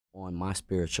on my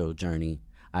spiritual journey,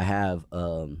 I have,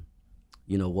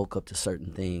 woke up to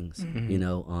certain things,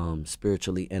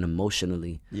 spiritually and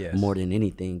emotionally Yes. more than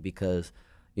anything, because,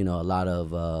 a lot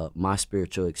of my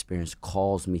spiritual experience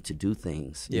calls me to do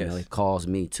things. Yes. It calls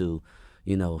me to,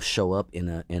 show up in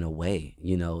a way,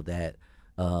 that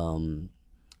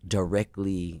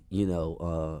directly,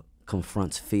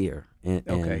 confronts fear.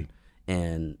 Okay.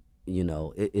 And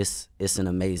it's an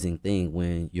amazing thing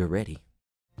when you're ready.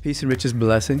 Peace and riches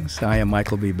blessings. I am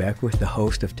Michael B. Beckwith, the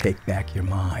host of Take Back Your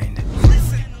Mind.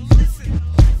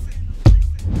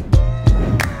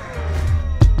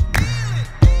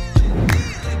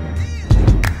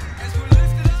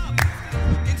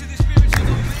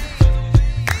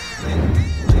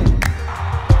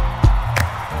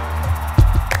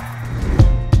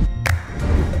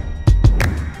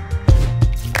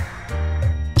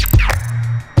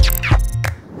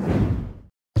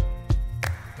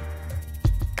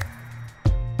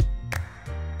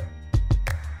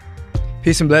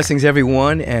 Peace and blessings,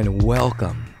 everyone, and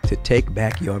welcome to Take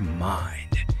Back Your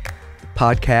Mind, the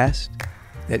podcast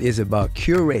that is about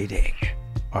curating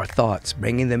our thoughts,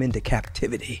 bringing them into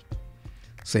captivity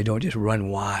so they don't just run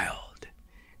wild.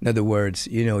 In other words,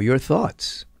 your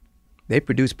thoughts, they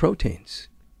produce proteins.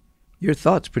 Your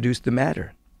thoughts produce the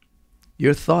matter.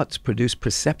 Your thoughts produce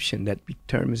perception that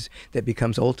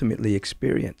becomes ultimately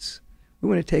experience. We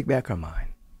want to take back our mind.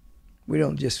 We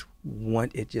don't just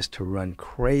want it just to run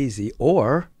crazy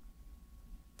or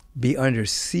be under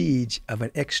siege of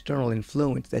an external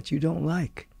influence that you don't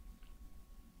like.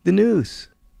 The news,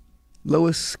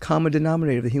 lowest common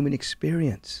denominator of the human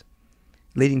experience,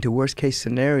 leading to worst case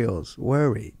scenarios,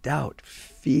 worry, doubt,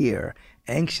 fear,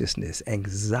 anxiousness,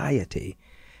 anxiety,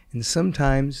 and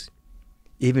sometimes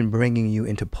even bringing you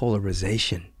into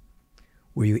polarization,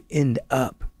 where you end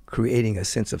up creating a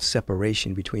sense of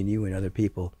separation between you and other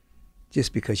people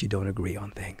just because you don't agree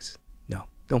on things. No,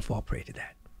 don't fall prey to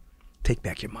that. Take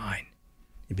back your mind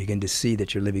and begin to see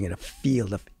that you're living in a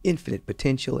field of infinite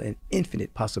potential and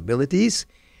infinite possibilities,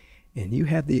 and you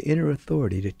have the inner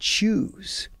authority to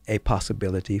choose a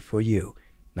possibility for you.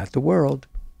 Not the world,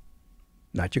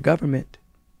 not your government,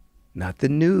 not the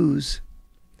news,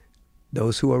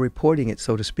 those who are reporting it,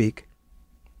 so to speak.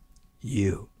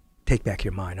 You. Take back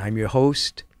your mind. I'm your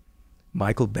host,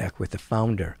 Michael Beckwith, the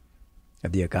founder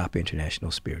of the Agape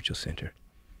International Spiritual Center.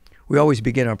 We always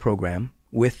begin our program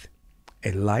with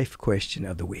a life question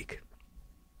of the week.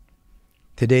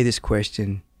 Today, this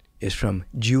question is from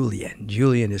Julian.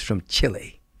 Julian is from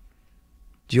Chile.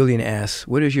 Julian asks,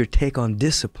 what is your take on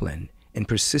discipline and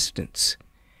persistence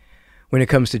when it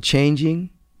comes to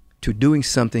changing to doing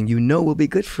something you know will be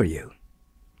good for you,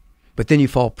 but then you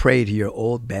fall prey to your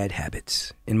old bad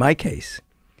habits? In my case,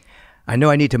 I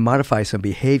know I need to modify some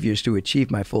behaviors to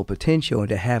achieve my full potential and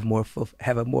to have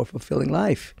a more fulfilling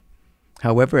life.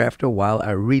 However, after a while,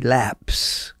 I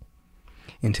relapse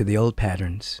into the old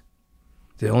patterns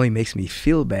that only makes me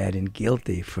feel bad and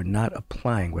guilty for not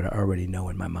applying what I already know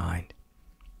in my mind.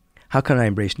 How can I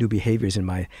embrace new behaviors in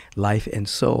my life and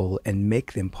soul and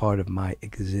make them part of my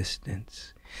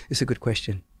existence? It's a good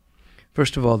question.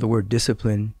 First of all, the word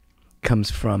discipline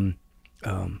comes from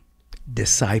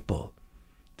disciple.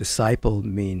 Disciple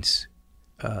means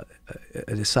a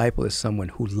disciple is someone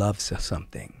who loves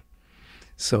something.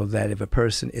 So that if a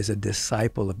person is a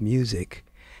disciple of music,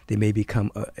 they may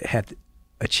have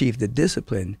achieved the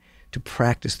discipline to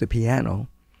practice the piano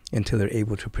until they're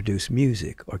able to produce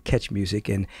music or catch music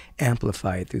and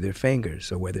amplify it through their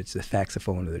fingers, or whether it's the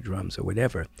saxophone or the drums or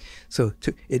whatever. So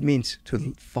it means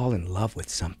to fall in love with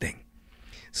something.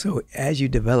 So as you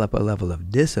develop a level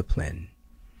of discipline,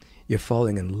 you're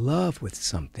falling in love with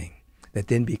something that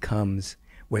then becomes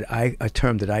a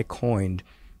term that I coined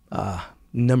a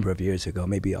number of years ago,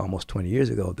 maybe almost 20 years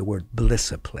ago. The word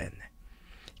blisscipline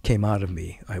came out of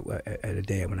me at a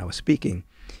day when I was speaking.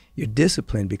 Your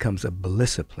discipline becomes a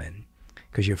blisscipline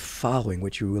because you're following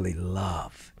what you really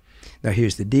love. Now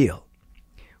here's the deal.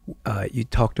 You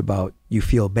talked about you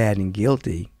feel bad and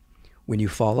guilty when you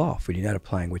fall off, when you're not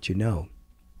applying what you know.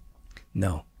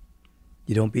 No,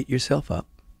 you don't beat yourself up.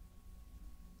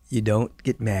 You don't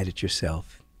get mad at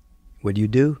yourself. What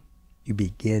do? You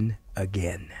begin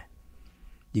again.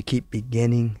 You keep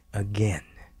beginning again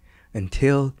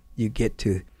until you get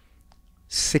to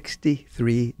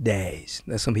 63 days.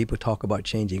 Now, some people talk about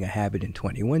changing a habit in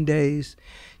 21 days,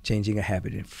 changing a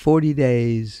habit in 40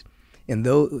 days. And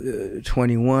though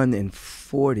 21 and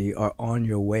 40 are on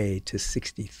your way to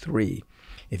 63,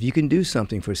 if you can do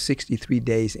something for 63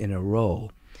 days in a row,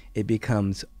 it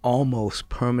becomes almost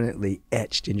permanently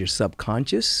etched in your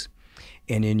subconscious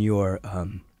and in your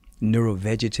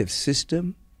neurovegetative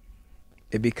system.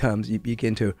 It becomes, you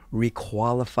begin to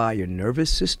requalify your nervous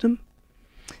system.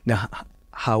 Now,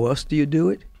 how else do you do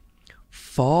it?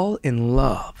 Fall in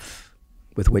love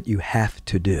with what you have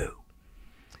to do.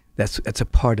 That's a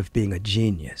part of being a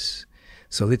genius.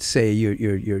 So let's say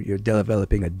you're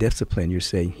developing a discipline. You're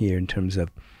saying here in terms of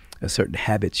certain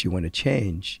habits you want to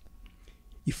change.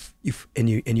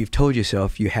 You've told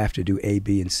yourself you have to do A,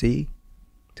 B, and C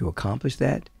to accomplish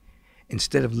that.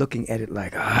 Instead of looking at it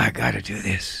like, I got to do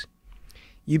this,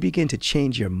 you begin to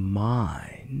change your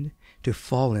mind to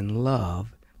fall in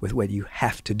love with what you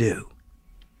have to do.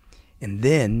 And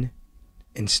then,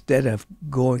 instead of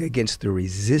going against the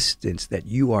resistance that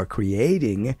you are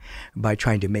creating by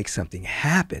trying to make something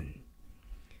happen,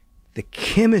 the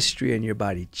chemistry in your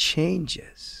body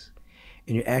changes,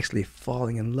 and you're actually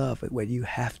falling in love with what you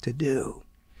have to do.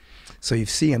 So you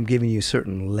see, I'm giving you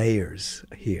certain layers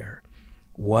here.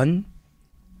 One,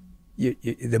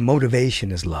 the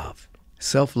motivation is love,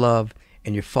 self-love,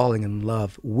 and you're falling in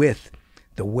love with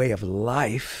the way of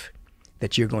life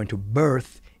that you're going to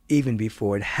birth even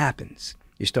before it happens.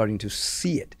 You're starting to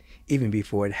see it even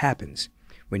before it happens.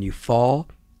 When you fall,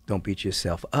 don't beat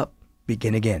yourself up.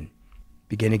 Begin again.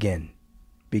 Begin again.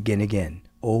 Begin again.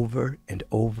 Over and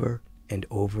over and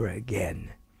over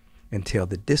again until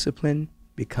the discipline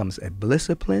becomes a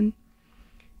blisscipline,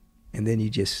 and then you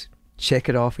just check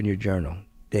it off in your journal.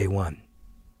 Day 1,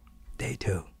 day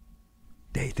 2,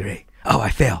 day 3. Oh, I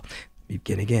fell.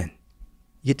 Begin again.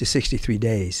 You get to 63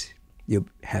 days, you'll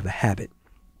have a habit.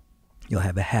 You'll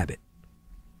have a habit.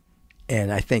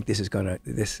 And I think this is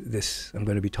I'm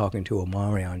going to be talking to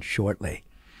Omarion shortly.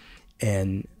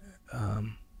 And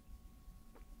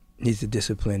he's a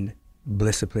disciplined,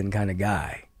 blissciplined kind of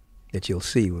guy that you'll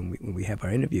see when we have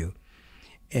our interview.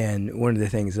 And one of the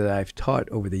things that I've taught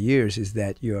over the years is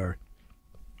that your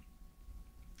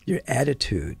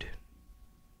attitude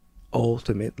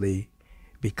ultimately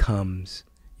becomes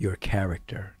your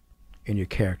character, and your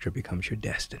character becomes your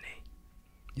destiny.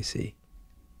 You see,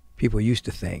 people used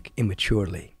to think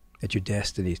immaturely that your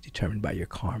destiny is determined by your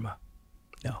karma.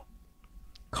 No.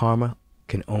 Karma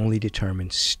can only determine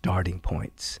starting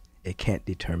points. It can't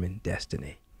determine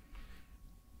destiny.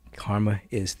 Karma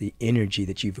is the energy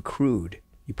that you've accrued.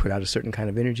 You put out a certain kind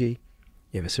of energy,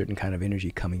 you have a certain kind of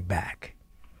energy coming back.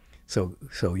 So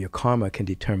your karma can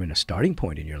determine a starting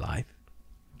point in your life,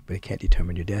 but it can't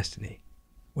determine your destiny.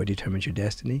 What determines your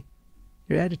destiny?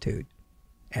 Your attitude.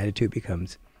 Attitude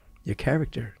becomes your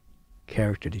character.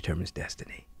 Character determines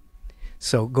destiny.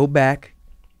 So go back,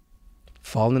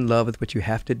 fall in love with what you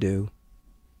have to do.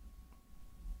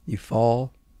 You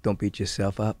fall, don't beat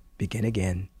yourself up, begin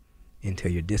again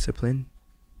until your discipline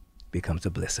becomes a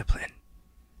blisscipline.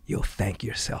 You'll thank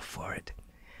yourself for it.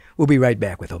 We'll be right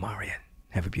back with Omarion.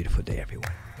 Have a beautiful day, everyone.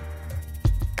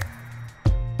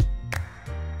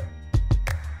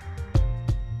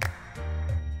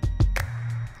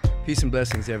 Peace and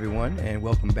blessings, everyone, and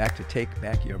welcome back to Take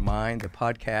Back Your Mind, the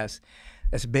podcast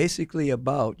that's basically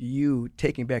about you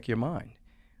taking back your mind,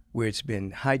 where it's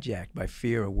been hijacked by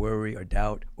fear or worry or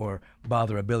doubt or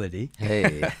botherability.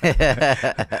 Hey.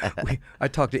 I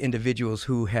talk to individuals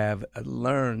who have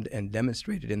learned and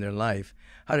demonstrated in their life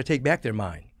how to take back their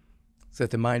mind so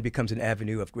that the mind becomes an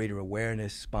avenue of greater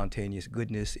awareness, spontaneous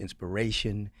goodness,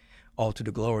 inspiration, all to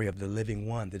the glory of the living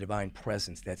one, the divine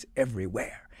presence that's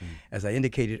everywhere. As I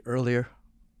indicated earlier,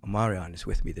 Omarion is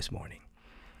with me this morning.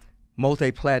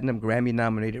 Multi-platinum,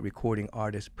 Grammy-nominated recording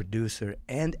artist, producer,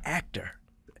 and actor.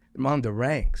 Among the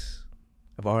ranks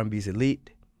of R&B's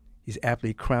elite, he's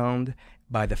aptly crowned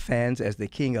by the fans as the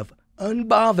king of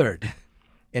Unbothered,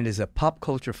 and is a pop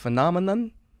culture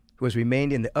phenomenon who has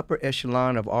remained in the upper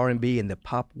echelon of R&B in the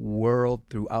pop world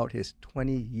throughout his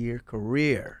 20-year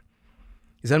career.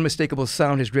 His unmistakable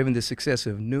sound has driven the success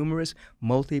of numerous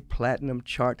multi-platinum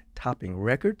chart-topping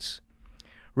records,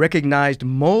 recognized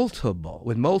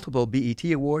with multiple BET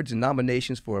Awards and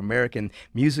nominations for American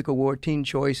Music Award, Teen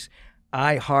Choice,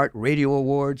 iHeart Radio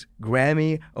Awards,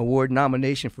 Grammy Award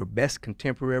nomination for Best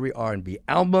Contemporary R&B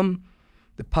Album.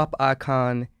 The pop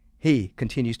icon, he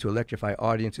continues to electrify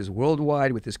audiences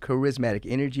worldwide with his charismatic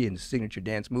energy and signature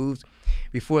dance moves.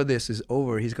 Before this is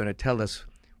over, he's going to tell us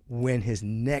when his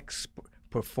next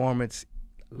performance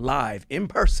live in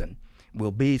person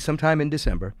will be sometime in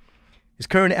December. His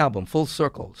current album, Full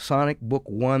Circle, Sonic Book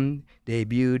 1,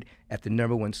 debuted at the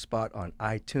 #1 spot on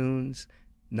iTunes.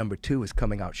 #2 is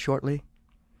coming out shortly.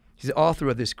 He's the author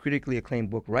of this critically acclaimed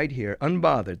book right here,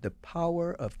 Unbothered, The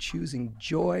Power of Choosing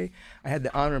Joy. I had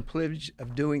the honor and privilege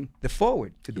of doing the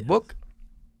foreword to the book.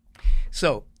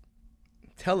 So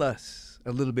tell us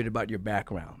a little bit about your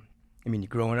background. I mean, you're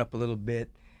growing up a little bit.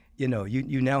 You know,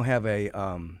 you now have a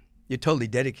you're totally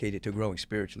dedicated to growing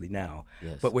spiritually now.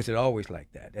 Yes. But was it always like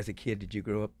that? As a kid, did you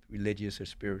grow up religious or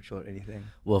spiritual or anything?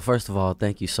 Well, first of all,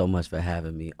 thank you so much for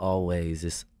having me. Always,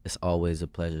 it's always a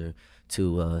pleasure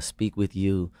to speak with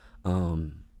you.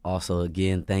 Also,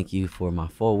 again, thank you for my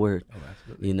forward. Oh,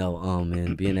 absolutely. You know,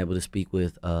 and being able to speak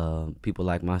with people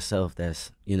like myself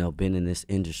that's, you know, been in this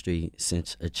industry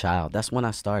since a child. That's when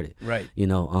I started. Right. You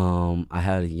know, I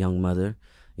had a young mother.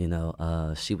 You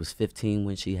know, she was 15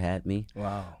 when she had me.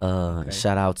 Wow. Okay.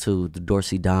 Shout out to the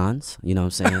Dorsey Dons. You know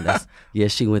what I'm saying? Yeah,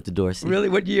 she went to Dorsey. Really?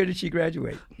 What year did she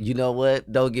graduate? You know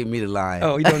what? Don't give me the line.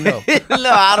 Oh, you don't know? No,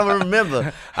 I don't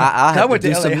remember. I had went to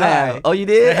do LA some High. math. Oh, you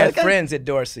did? I had Okay. friends at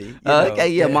Dorsey. You Okay,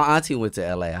 know. yeah, my auntie went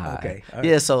to LA High. Okay, all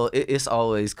Yeah, so it's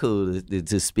always cool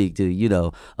to speak to, you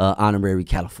know, honorary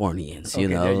Californians, you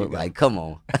Okay, know, there you go. like, come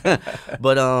on.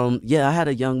 But, yeah, I had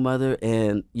a young mother,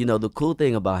 and, you know, the cool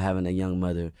thing about having a young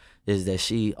mother is that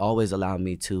she always allowed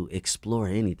me to explore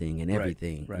anything and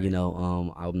everything. right. You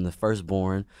know, I'm the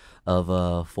firstborn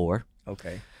of 4.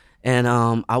 Okay. And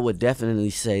I would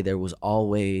definitely say there was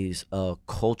always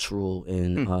cultural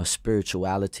and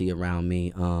spirituality around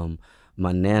me.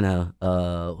 My nana,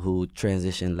 who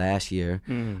transitioned last year,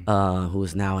 who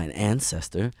is now an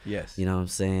ancestor. Yes. You know what I'm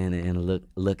saying? And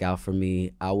look out for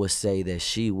me. I would say that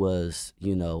she was,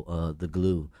 you know, the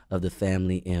glue of the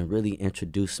family and really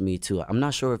introduced me to, I'm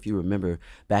not sure if you remember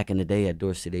back in the day at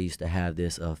Dorsey, they used to have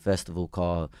this festival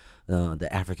called the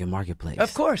African Marketplace.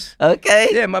 Of course. Okay.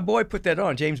 Yeah, my boy put that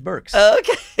on, James Burks.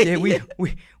 Okay. Yeah,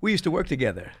 we used to work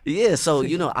together. Yeah, so,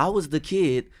 you know, I was the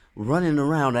kid running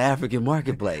around the African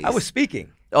Marketplace. I was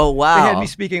speaking. Oh, wow. They had me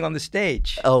speaking on the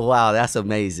stage. Oh, wow, that's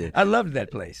amazing. I loved that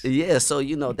place. Yeah, so,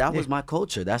 you know, that was my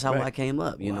culture. That's how Right. I came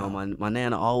up. You know, my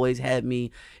nana always had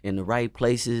me in the right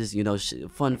places. You know,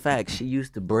 fun fact, she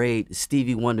used to braid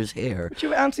Stevie Wonder's hair. What's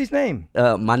your auntie's name?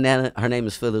 My nana, her name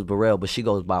is Phyllis Burrell, but she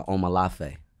goes by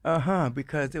Omalafe.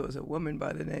 Because there was a woman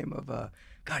by the name of,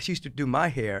 she used to do my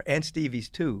hair and Stevie's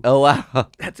too. Oh, wow.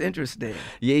 That's interesting.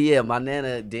 Yeah, my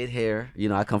nana did hair. You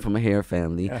know, I come from a hair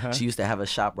family. She used to have a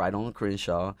shop right on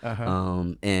Crenshaw.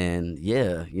 And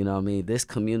yeah, you know what I mean? This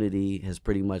community has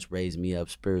pretty much raised me up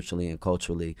spiritually and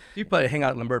culturally. You probably hang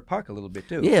out in Lambert Park a little bit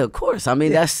too. Yeah, of course. I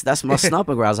mean, that's my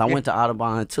stomping grounds. I went to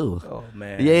Audubon too. Oh,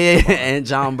 man. Yeah, and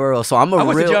John Burroughs. So I'm a I real.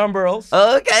 went to John Burroughs.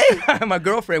 Okay. My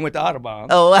girlfriend went to Audubon.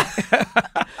 Oh,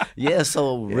 yeah.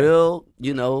 So real,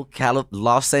 you know,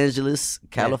 Los Angeles,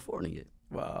 California.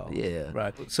 Wow. Yeah.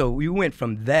 Right. So we went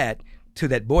from that to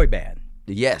that boy band.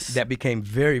 Yes. That became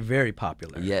very, very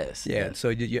popular. Yes. Yeah. Yes. So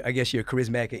I guess your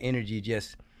charismatic energy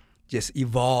just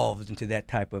evolved into that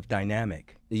type of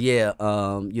dynamic. Yeah,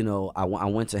 you know, I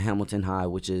went to Hamilton High,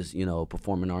 which is, you know,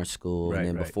 performing arts school. And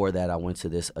then before that, I went to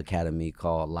this academy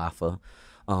called LAFA.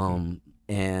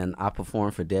 And I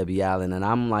performed for Debbie Allen. And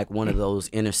I'm like one of those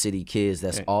inner city kids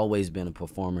that's always been a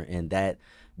performer. And that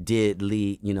did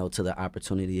lead, you know, to the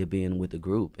opportunity of being with the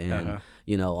group. And,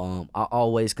 you know, I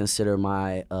always consider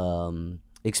my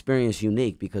experience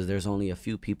unique because there's only a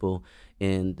few people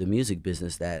in the music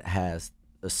business that has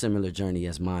a similar journey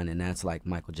as mine, and that's like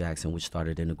Michael Jackson, which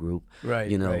started in the group. Right.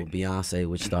 You know, right. Beyonce,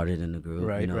 which started in the group.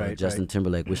 Right, you know, right, Justin right.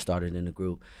 Timberlake, which started in the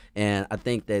group. And I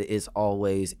think that it's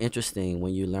always interesting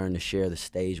when you learn to share the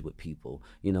stage with people,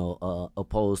 you know,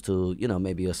 opposed to, you know,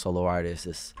 maybe a solo artist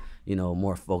is, you know,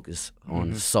 more focused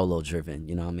on solo driven,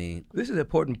 you know what I mean? This is an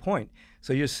important point.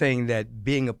 So you're saying that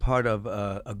being a part of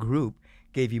a group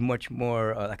gave you much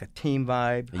more like a team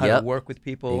vibe, how to work with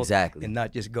people. Exactly. And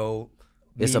not just go,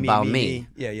 It's about me.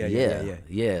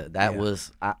 Yeah. That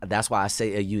was that's why I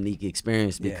say a unique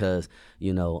experience because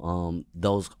you know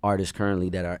those artists currently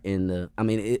that are in the. I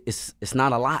mean, it's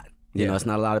not a lot. You know, it's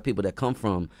not a lot of people that come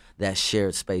from that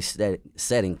shared space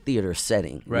setting, theater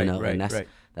setting. Right, you know, right, and right.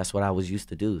 that's what I was used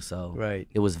to do. So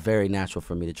it was very natural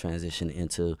for me to transition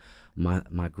into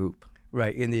my group.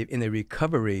 Right. In the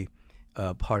recovery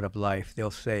part of life,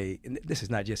 they'll say, and this is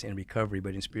not just in recovery,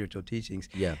 but in spiritual teachings,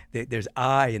 there's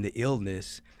I in the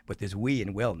illness, but there's we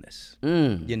in wellness.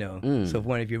 You know, so if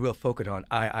one of you real focused on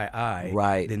I,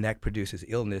 right, then that produces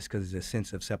illness because there's a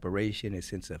sense of separation, a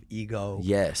sense of ego.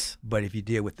 Yes. But if you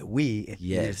deal with the we,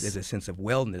 there's a sense of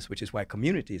wellness, which is why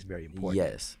community is very important.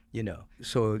 Yes. You know,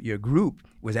 so your group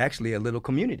was actually a little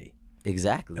community.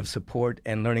 Exactly. Of support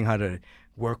and learning how to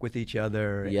work with each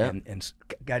other and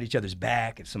got each other's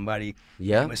back if somebody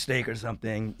made a mistake or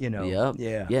something, you know.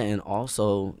 Yeah, and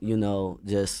also, you know,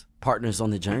 just partners on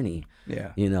the journey.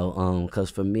 Yeah. You know, because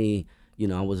for me, you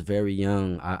know, I was very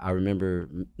young. I remember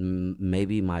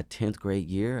maybe my 10th grade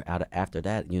year. After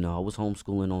that, you know, I was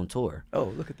homeschooling on tour. Oh,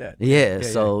 look at that. Yeah,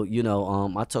 so, you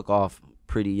know, I took off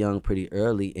pretty young, pretty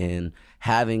early, and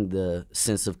having the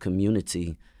sense of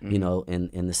community, you know, and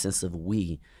the sense of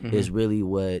we is really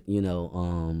what, you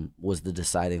know, was the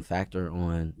deciding factor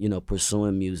on, you know,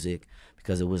 pursuing music,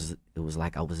 because it was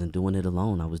like I wasn't doing it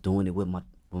alone. I was doing it with my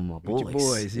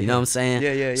boys. You know what I'm saying?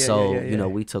 Yeah. So, you know,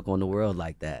 we took on the world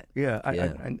like that. Yeah,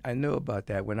 I know about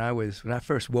that. When I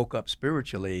first woke up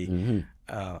spiritually,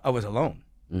 I was alone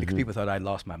because people thought I'd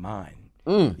lost my mind.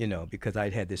 You know, because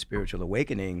I'd had this spiritual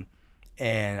awakening,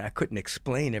 and I couldn't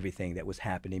explain everything that was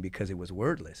happening because it was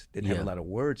wordless. Didn't have a lot of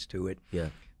words to it. Yeah.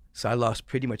 So I lost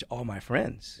pretty much all my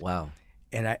friends. Wow.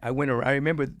 And I went around, I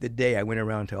remember the day I went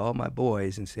around to all my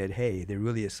boys and said, hey, there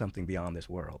really is something beyond this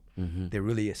world. There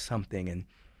really is something. And,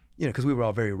 you know, because we were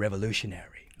all very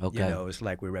revolutionary. Okay. You know, it's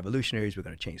like we're revolutionaries. We're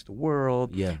going to change the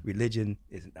world. Yeah. Religion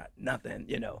is not nothing,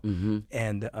 you know.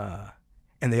 And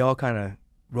they all kind of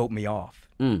wrote me off,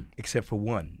 except for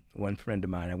one friend of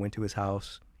mine. I went to his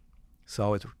house,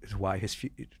 saw his wife, his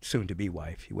soon-to-be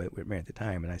wife. We were married at the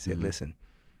time, and I said, listen,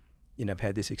 you know, I've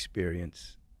had this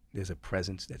experience. There's a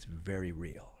presence that's very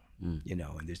real, you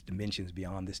know, and there's dimensions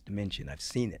beyond this dimension. I've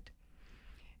seen it.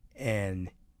 And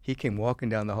he came walking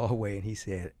down the hallway, and he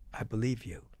said, I believe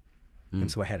you. And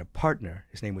so I had a partner.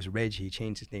 His name was Reggie. He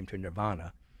changed his name to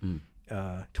Nirvana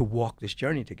to walk this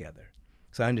journey together.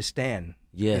 So I understand.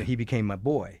 Yeah. He became my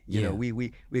boy. You know,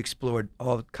 we explored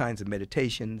all kinds of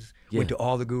meditations, went to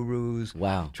all the gurus.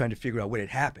 Wow. Trying to figure out what had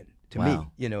happened to me.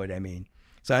 You know what I mean?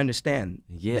 So I understand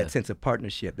that sense of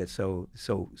partnership that's so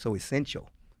essential.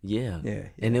 Yeah.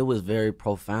 And it was very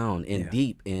profound and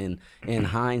deep. And in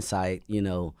hindsight, you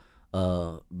know,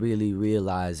 really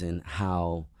realizing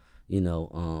how, you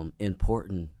know,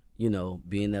 important, you know,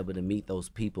 being able to meet those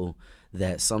people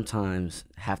that sometimes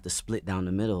have to split down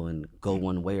the middle and go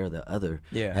one way or the other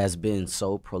has been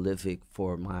so prolific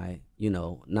for my, you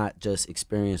know, not just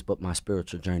experience, but my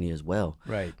spiritual journey as well.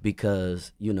 Right.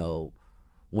 Because, you know,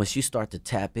 once you start to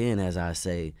tap in, as I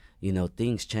say, you know,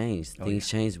 things change. Things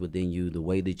change within you, the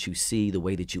way that you see, the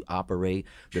way that you operate,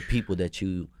 the people that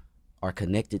you are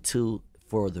connected to,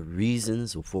 for the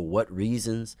reasons, or for what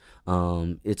reasons,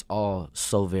 it's all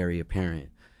so very apparent.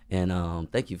 And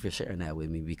thank you for sharing that with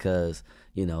me, because,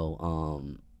 you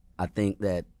know, I think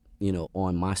that, you know,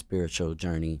 on my spiritual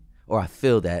journey, or I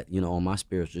feel that, you know, on my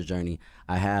spiritual journey,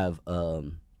 I have,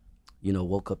 you know,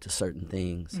 woke up to certain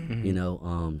things, you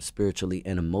know, spiritually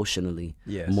and emotionally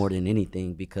more than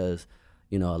anything, because,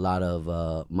 you know, a lot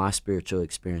of my spiritual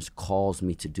experience calls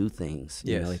me to do things.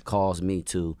 You know, it calls me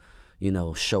to, you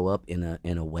know, show up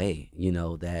in a way, you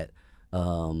know, that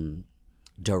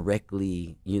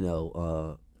directly, you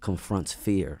know, confronts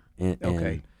fear.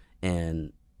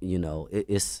 And you know,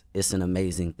 it's an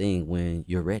amazing thing when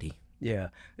you're ready. Yeah,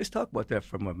 let's talk about that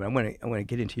for a moment. I want to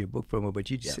get into your book for a moment, but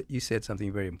you said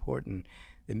something very important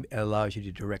that allows you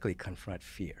to directly confront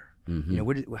fear. You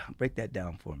know, break that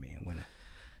down for me. I want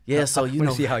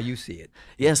to see how you see it.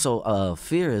 Yeah, so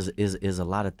fear is a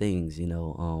lot of things. You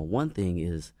know, one thing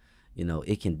is, you know,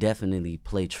 it can definitely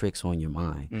play tricks on your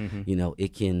mind. You know,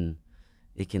 it can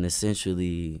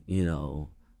essentially, you know,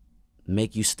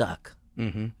 make you stuck.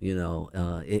 You know,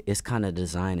 it's kind of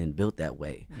designed and built that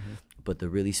way. But the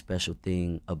really special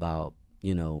thing about,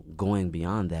 you know, going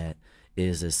beyond that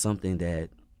is it's something that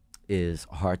is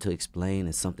hard to explain.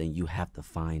 It's something you have to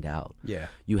find out. Yeah.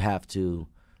 You have to,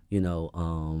 you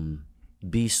know,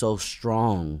 be so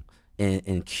strong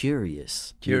and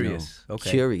curious. Curious. You know,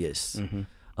 Okay. Curious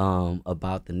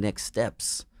about the next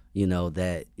steps, you know,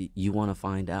 that you want to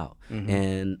find out.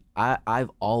 And I've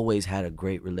always had a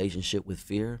great relationship with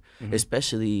fear,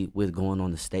 especially with going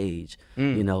on the stage,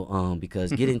 you know,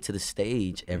 because getting to the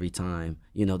stage every time,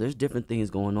 you know, there's different things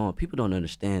going on. People don't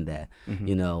understand that,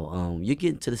 you know, you're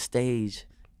getting to the stage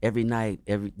every night,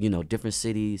 you know, different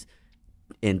cities,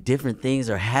 and different things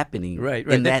are happening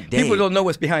in that day. People don't know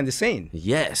what's behind the scene.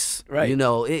 Yes. Right. You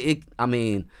know, I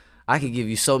mean, I could give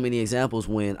you so many examples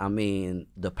when, I mean,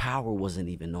 the power wasn't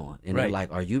even on. And they're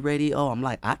like, are you ready? Oh, I'm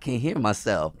like, I can't hear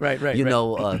myself. You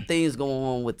know, things going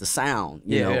on with the sound,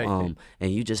 you know,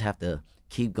 and you just have to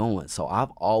keep going. So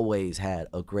I've always had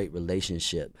a great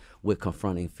relationship with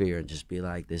confronting fear and just be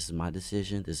like, this is my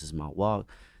decision. This is my walk.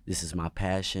 This is my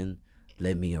passion.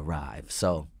 Let me arrive.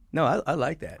 So. No, I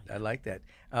like that. I like that.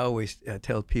 I always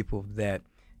tell people that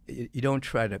you don't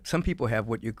try to. Some people have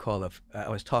what you call I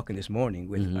was talking this morning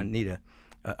with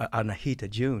Anahita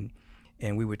June,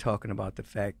 and we were talking about the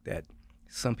fact that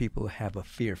some people have a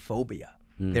fear phobia.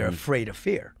 They're afraid of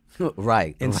fear.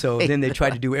 And so then they try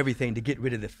to do everything to get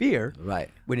rid of the fear.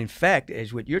 When in fact,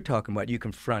 as what you're talking about, you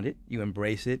confront it, you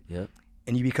embrace it,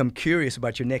 and you become curious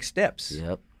about your next steps.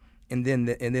 And then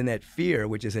that fear,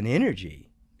 which is an energy,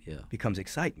 becomes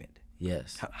excitement.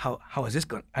 Yes. How is this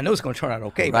going? I know it's going to turn out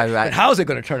okay, Right. but how is it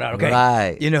going to turn out okay?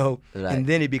 Right. Right. And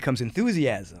then it becomes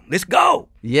enthusiasm. Let's go.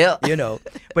 Yeah.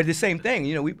 But the same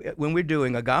thing. When we're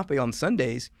doing agape on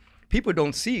Sundays, people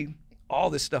don't see all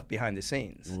this stuff behind the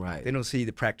scenes. Right. They don't see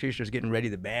the practitioners getting ready,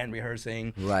 the band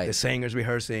rehearsing, right. the singers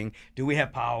rehearsing. Do we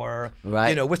have power?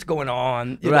 Right. What's going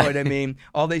on? You know what I mean?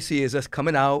 All they see is us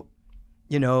coming out.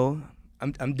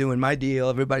 I'm doing my deal.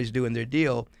 Everybody's doing their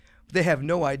deal. They have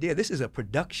no idea. This is a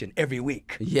production every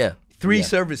week. Yeah. 3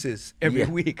 services every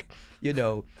week,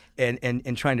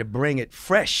 and trying to bring it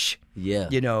fresh. Yeah.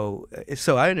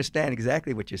 So I understand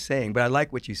exactly what you're saying, but I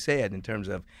like what you said in terms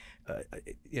of,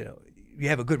 you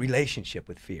have a good relationship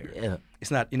with fear. Yeah.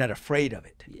 You're not afraid of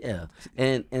it. Yeah.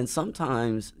 And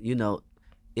sometimes,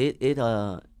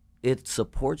 it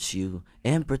supports you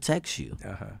and protects you.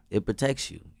 It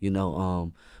protects you,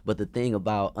 but the thing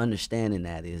about understanding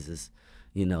that is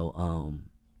who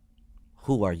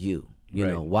are you?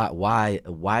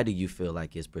 Why do you feel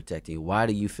like it's protecting you? Why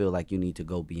do you feel like you need to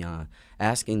go beyond?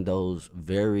 Asking those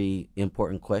very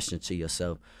important questions to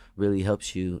yourself really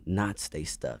helps you not stay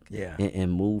stuck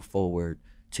and move forward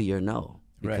to your no,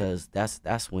 because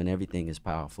that's when everything is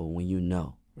powerful, when you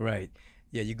know. Right.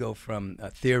 Yeah, you go from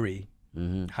theory,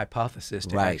 hypothesis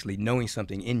to actually knowing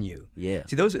something in you. Yeah.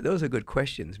 See, those are good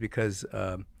questions, because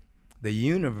the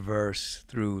universe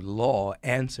through law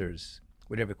answers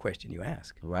whatever question you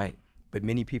ask. Right. But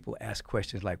many people ask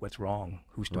questions like, what's wrong?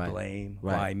 Who's to blame?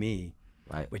 Right. Why me?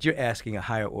 Right. But you're asking a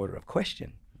higher order of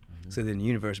question. So then the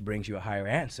universe brings you a higher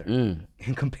answer and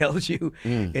compels you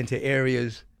into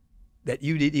areas that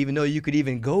you didn't even know you could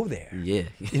even go there. Yeah.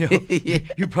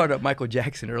 You brought up Michael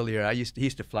Jackson earlier. He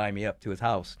used to fly me up to his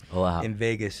house in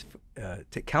Vegas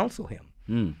to counsel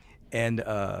him. And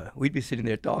we'd be sitting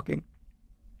there talking.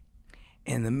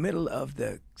 In the middle of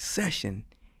the session,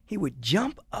 he would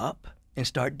jump up and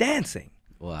start dancing.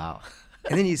 Wow.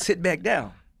 And then he'd sit back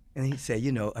down. And he'd say,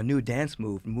 a new dance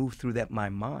moved through my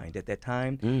mind at that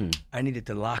time. I needed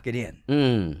to lock it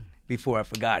in before I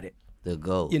forgot it. The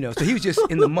go. So he was just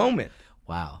in the moment.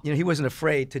 Wow. He wasn't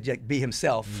afraid to just be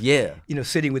himself. Yeah.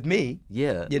 Sitting with me.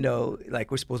 Yeah. Like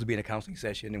we're supposed to be in a counseling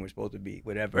session and we're supposed to be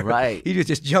whatever. Right. He would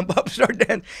just jump up and start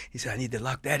dancing. He said, I need to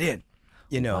lock that in.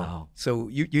 Wow. So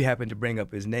you happened to bring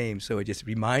up his name, so it just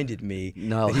reminded me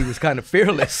that he was kind of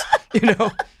fearless,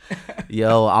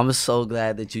 Yo, I'm so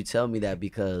glad that you tell me that,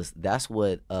 because that's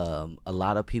what a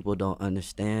lot of people don't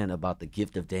understand about the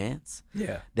gift of dance.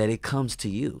 Yeah. That it comes to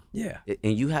you. Yeah.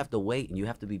 And you have to wait and you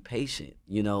have to be patient,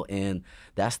 and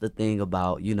that's the thing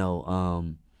about,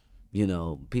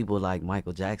 people like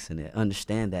Michael Jackson that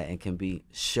understand that and can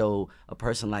show a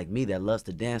person like me that loves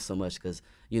to dance so much, because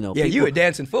you a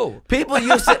dancing fool. People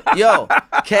used to,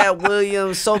 Cat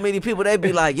Williams, so many people, they'd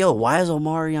be like, yo, why is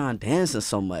Omarion dancing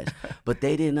so much? But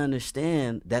they didn't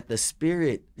understand that the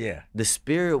spirit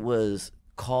was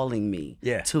calling me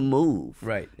to move.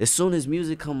 Right. As soon as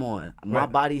music come on, my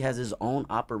body has its own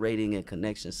operating and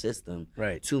connection system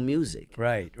to music.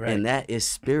 Right. And that is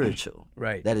spiritual.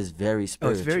 Right. That is very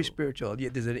spiritual. It's very spiritual.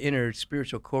 There's an inner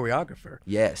spiritual choreographer.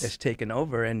 Yes. That's taken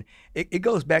over, and it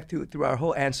goes back through our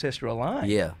whole ancestral line.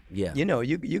 Yeah.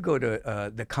 You go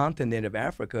to the continent of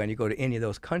Africa and you go to any of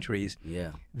those countries.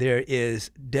 Yeah. There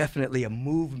is definitely a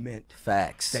movement.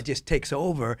 Facts. That just takes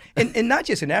over, and not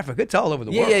just in Africa. It's all over the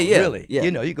world. Really.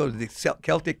 Yeah. You go to the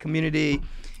Celtic community.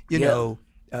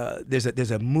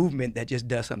 There's a movement that just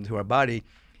does something to our body.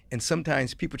 And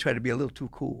sometimes people try to be a little too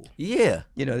cool. Yeah.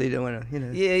 They don't want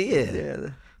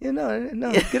to,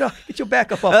 no, get your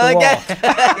back up off the wall.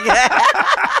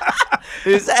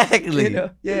 Exactly.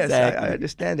 Yes, exactly. I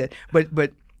understand that. But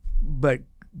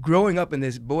growing up in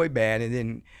this boy band, and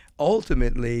then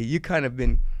ultimately you kind of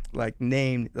been like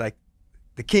named like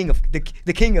the king of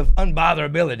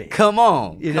unbotherability. Come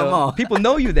on. Come on. People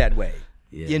know you that way.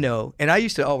 Yeah. And I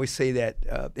used to always say that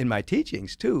in my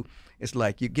teachings too. It's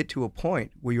like you get to a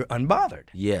point where you're unbothered.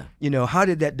 Yeah. How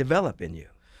did that develop in you?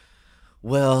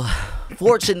 Well,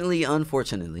 fortunately,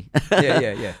 unfortunately.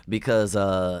 Yeah. Because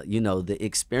the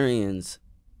experiences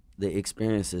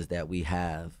that we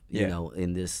have,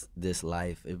 in this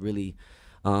life, it really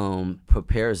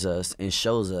prepares us and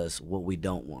shows us what we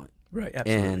don't want. Right.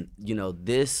 Absolutely. And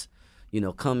this,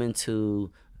 coming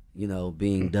to,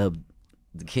 being dubbed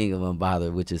the king of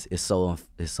Unbothered, which is so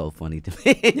funny to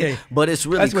me. Yeah. But it's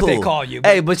really That's cool. What they call you.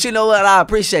 Hey, but you know what? I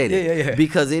appreciate it. Yeah.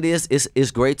 Because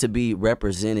it's great to be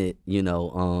represented,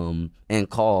 and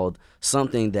called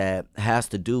something that has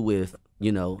to do with,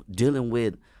 dealing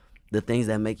with the things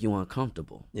that make you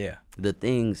uncomfortable. Yeah. The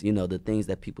things, the things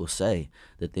that people say,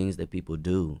 the things that people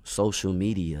do, social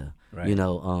media, Right.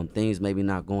 Things maybe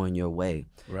not going your way.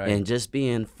 Right. And just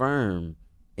being firm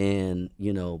and,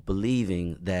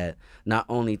 believing that not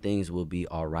only things will be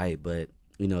all right, but,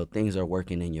 things are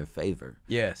working in your favor.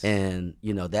 Yes. And,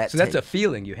 So that's a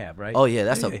feeling you have, right? Oh, yeah.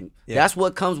 That's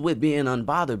what comes with being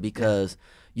unbothered because,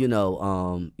 you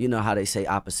know how they say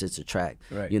opposites attract.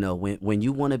 Right. When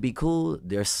you want to be cool,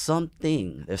 there's some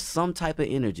type of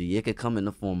energy. It could come in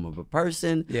the form of a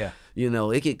person. Yeah.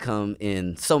 It could come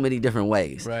in so many different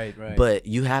ways. Right. But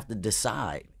you have to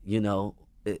decide,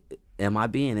 am I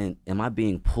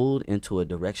being pulled into a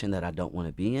direction that I don't want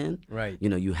to be in? Right.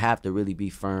 You have to really be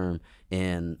firm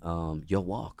in your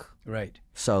walk. Right.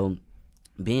 So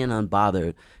being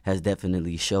unbothered has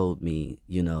definitely showed me,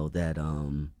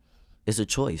 that it's a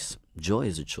choice. Joy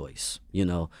is a choice.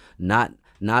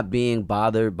 Not being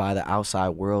bothered by the outside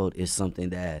world is something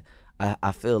that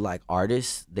I feel like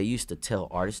artists, they used to tell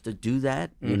artists to do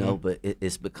that, but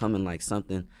it's becoming like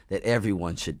something that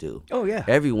everyone should do. Oh, yeah.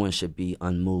 Everyone should be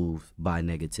unmoved by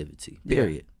negativity,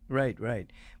 period. Yeah. Right.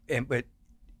 But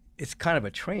it's kind of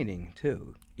a training,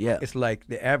 too. Yeah. It's like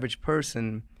the average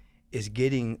person is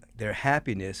getting their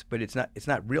happiness, but it's not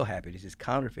real happiness, it's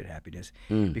counterfeit happiness,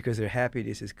 because their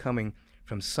happiness is coming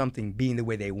from something being the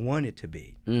way they want it to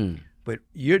be. But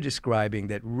you're describing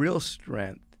that real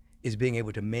strength is being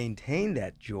able to maintain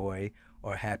that joy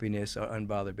or happiness or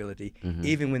unbotheredability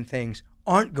even when things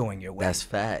aren't going your way. That's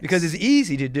facts. Because it's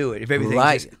easy to do it if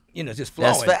everything's just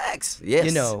flowing. That's facts.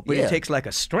 Yes. But it takes like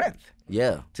a strength.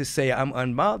 Yeah. To say I'm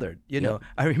unbothered.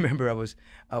 I remember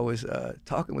I was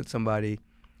talking with somebody,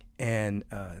 and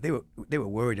they were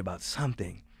worried about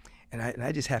something, and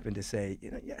I just happened to say,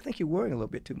 I think you're worrying a little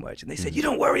bit too much. And they said, you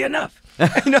don't worry enough.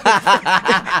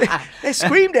 They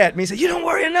screamed at me and said, you don't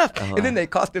worry enough. And then they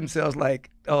caught themselves like,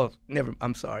 oh,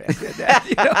 I'm sorry, I said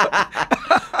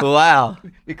that. Wow.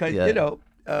 Because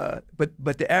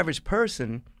but the average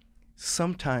person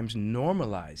sometimes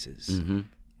normalizes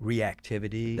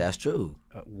reactivity. That's true.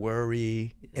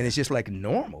 Worry, and it's just like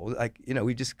normal. Like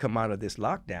we've just come out of this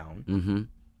lockdown.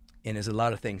 And there's a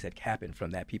lot of things that happened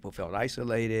from that. People felt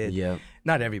isolated. Yeah.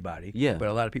 Not everybody. Yeah. But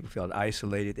a lot of people felt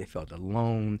isolated. They felt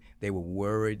alone. They were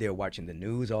worried. They were watching the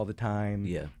news all the time.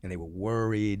 Yeah. And they were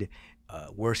worried.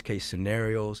 Worst case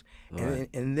scenarios. Right.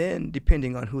 And then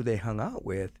depending on who they hung out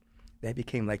with, that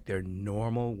became like their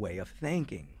normal way of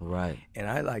thinking. Right. And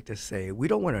I like to say we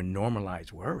don't want to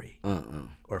normalize worry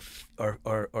or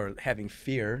having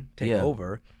fear take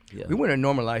over. Yeah. We want to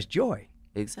normalize joy.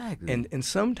 Exactly. And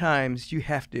sometimes you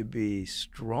have to be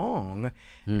strong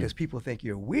because people think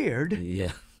you're weird.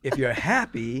 Yeah. If you're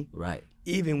happy, right,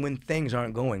 even when things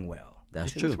aren't going well.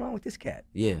 That's say, true. What's wrong with this cat?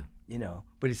 Yeah.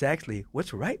 But it's actually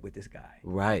what's right with this guy.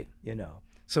 Right.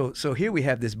 So here we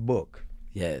have this book.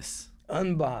 Yes.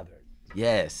 Unbothered.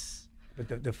 Yes.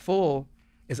 But the full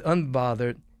is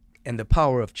Unbothered and the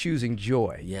Power of Choosing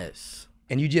Joy. Yes.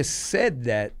 And you just said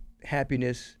that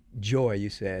happiness, joy, you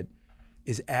said,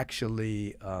 is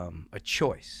actually a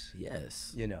choice.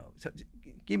 Yes. So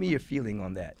give me your feeling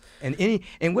on that. And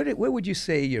what would you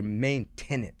say your main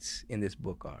tenets in this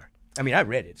book are? I mean, I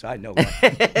read it, so I know.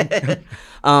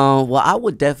 Well, I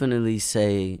would definitely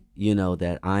say,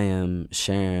 that I am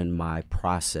sharing my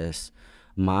process,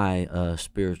 my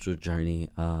spiritual journey.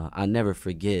 I never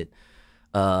forget.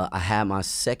 I had my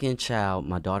second child,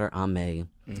 my daughter Ame,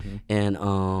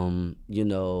 and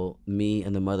me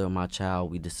and the mother of my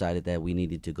child, we decided that we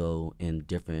needed to go in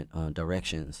different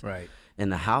directions. Right. And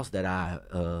the house that I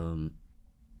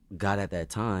got at that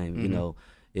time,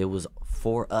 it was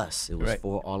for us. It was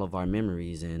for all of our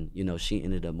memories, and she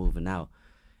ended up moving out,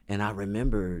 and I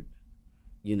remembered,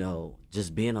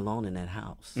 just being alone in that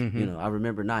house. I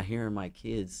remember not hearing my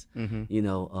kids,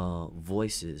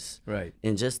 voices, right,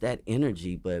 and just that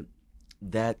energy. But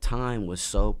that time was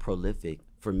so prolific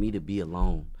for me to be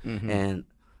alone. And,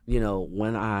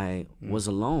 when I was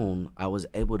alone, I was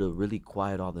able to really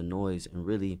quiet all the noise and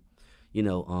really,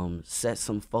 set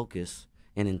some focus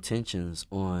and intentions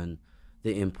on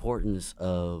the importance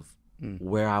of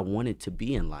where I wanted to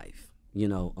be in life.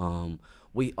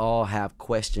 We all have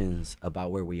questions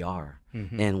about where we are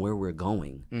and where we're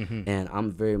going. And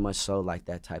I'm very much so like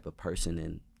that type of person.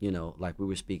 And, like we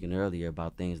were speaking earlier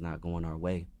about things not going our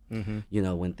way.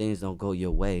 When things don't go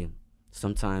your way,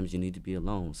 sometimes you need to be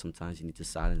alone. Sometimes you need to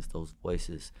silence those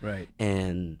voices. Right.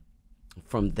 And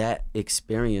from that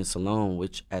experience alone,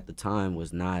 which at the time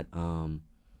was not,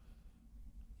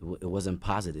 it wasn't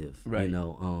positive. Right.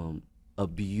 A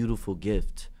beautiful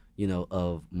gift,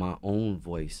 of my own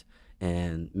voice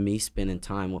and me spending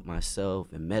time with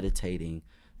myself and meditating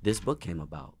this book came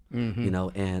about, Mm-hmm. you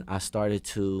know, and I started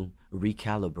to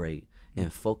recalibrate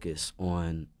and focus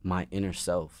on my inner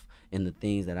self and the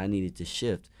things that I needed to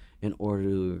shift in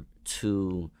order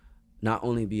to not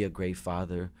only be a great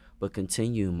father, but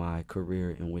continue my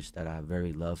career in which that I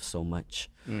very love so much.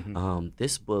 Mm-hmm.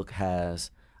 This book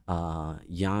has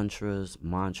yantras,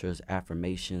 mantras,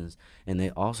 affirmations, and they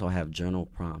also have journal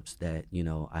prompts that, you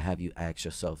know, I have you ask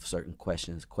yourself certain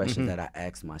questions Mm-hmm. that I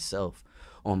asked myself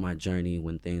on my journey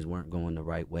when things weren't going the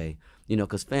right way. You know,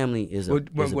 because family is a,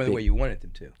 Well, is a the big, way you wanted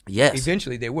them to. yes,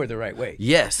 Eventually, they were the right way.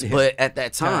 yes, Yeah. but at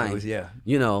that Time time, was, yeah.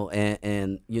 you know,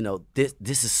 and you know, this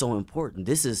is so important.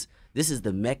 This is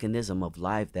the mechanism of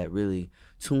life that really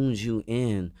tunes you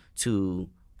in to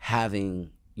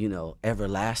having, you know,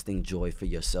 everlasting joy for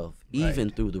yourself, even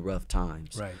Right. through the rough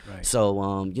times. Right, right.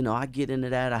 So, you know, I get into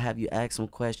that. I have you ask some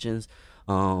questions.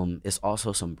 It's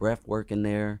also some breath work in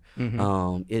there.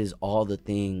 Mm-hmm. It is all the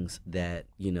things that,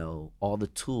 you know, all the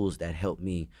tools that help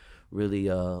me really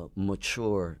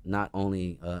mature, not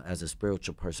only as a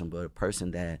spiritual person, but a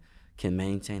person that can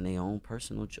maintain their own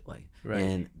personal joy. Right.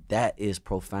 And that is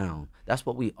profound. That's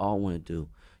what we all want to do.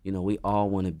 You know, we all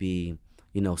want to be,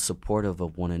 you know, supportive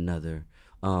of one another.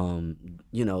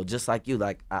 You know, just like you,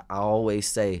 like I always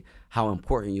say how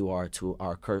important you are to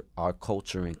our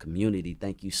culture and community.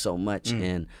 Thank you so much.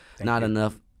 And Thank not you.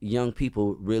 enough young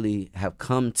people really have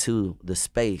come to the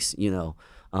space, you know.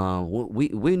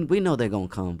 We know they're gonna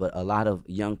come, but a lot of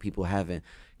young people haven't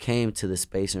came to the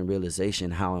space and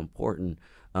realization how important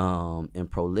and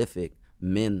prolific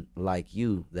men like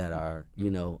you that are,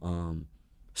 you know,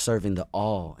 serving the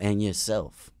all and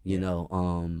yourself, you know.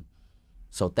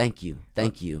 So thank you.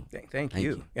 Thank you.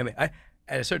 I mean,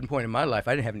 at a certain point in my life,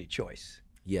 I didn't have any choice.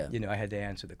 Yeah. You know, I had to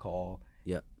answer the call,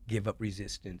 Yeah. give up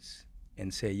resistance,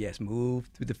 and say yes. Move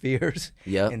through the fears,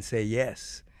 Yeah. and say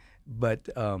yes. But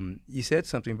you said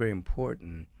something very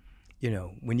important. You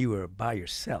know, when you were by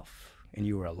yourself and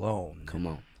you were alone, Come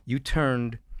on. you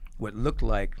turned what looked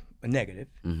like a negative,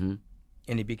 Mm-hmm.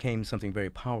 and it became something very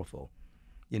powerful.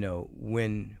 You know,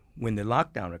 when the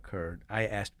lockdown occurred, I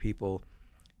asked people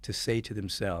to say to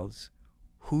themselves,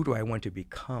 who do I want to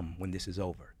become when this is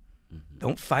over? Mm-hmm.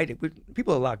 Don't fight it.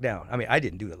 People are locked down. I mean, I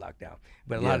didn't do the lockdown,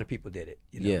 but a Yeah. lot of people did it.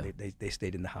 You know, Yeah. they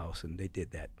stayed in the house and they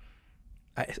did that.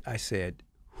 I said,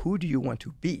 who do you want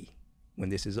to be when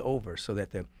this is over, so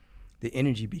that the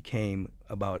energy became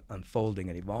about unfolding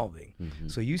and evolving. Mm-hmm.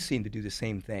 So you seem to do the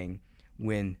same thing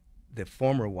when the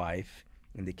former wife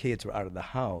and the kids were out of the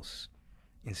house.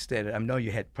 Instead, I know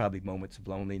you had probably moments of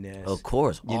loneliness. Of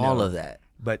course, all of that.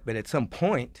 But at some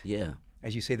point, Yeah.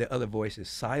 as you say, the other voice is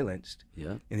silenced,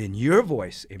 Yeah. and then your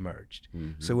voice emerged.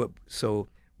 Mm-hmm. So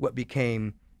what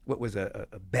became, what was a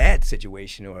bad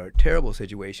situation or a terrible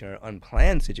situation or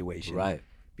unplanned situation, Right.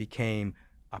 became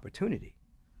opportunity.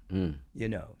 Mm. You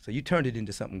know, so you turned it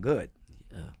into something good.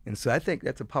 Yeah. And so I think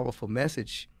that's a powerful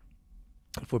message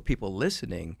for people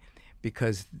listening,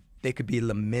 because they could be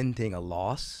lamenting a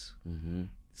loss. Mm-hmm.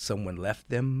 Someone left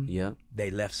them. Yeah. They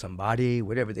left somebody,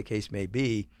 whatever the case may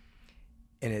be.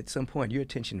 And at some point, your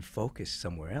attention focused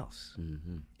somewhere else.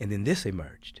 Mm-hmm. And then this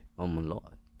emerged. Oh my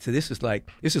Lord. So this is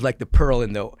like the pearl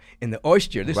in the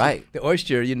oyster. This Right. is, the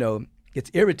oyster, you know,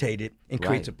 gets irritated and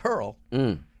creates Right. a pearl.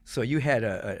 Mm. So you had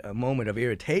a moment of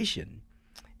irritation,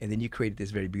 and then you created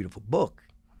this very beautiful book.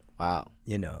 Wow.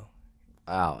 You know.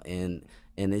 Wow. And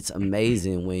it's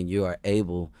amazing when you are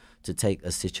able to take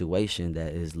a situation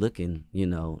that is looking, you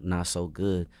know, not so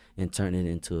good and turn it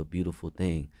into a beautiful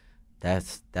thing.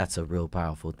 That's a real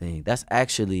powerful thing. That's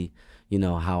actually, you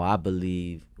know, how I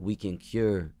believe we can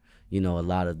cure, you know, a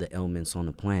lot of the ailments on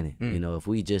the planet. You know, if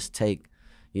we just take,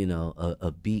 you know,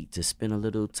 a beat to spend a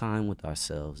little time with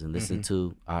ourselves and listen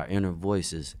to our inner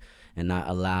voices and not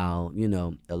allow, you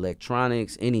know,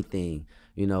 electronics, anything,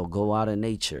 you know, go out in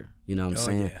nature. You know what I'm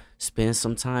saying? Yeah. Spend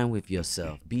some time with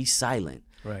yourself. Be silent.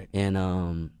 Right.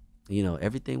 And, you know,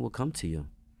 everything will come to you.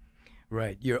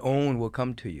 Right. Your own will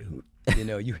come to you. You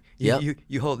know, you Yep.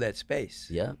 you hold that space.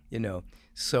 Yeah. You know.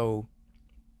 So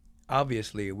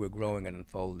obviously we're growing and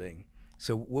unfolding.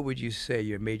 So what would you say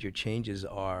your major changes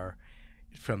are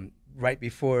from right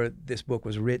before this book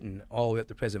was written all the way up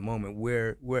to the present moment?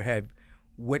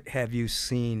 What have you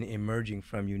seen emerging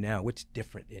from you now? What's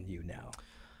different in you now?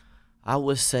 I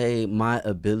would say my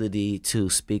ability to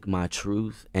speak my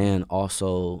truth and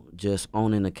also just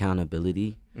owning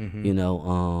accountability. Mm-hmm. You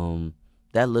know,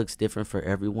 that looks different for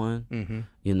everyone. Mm-hmm.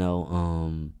 You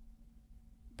know,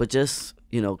 but just,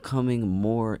 you know, coming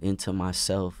more into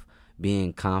myself,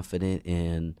 being confident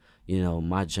in, you know,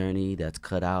 my journey that's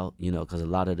cut out, you know, because a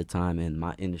lot of the time in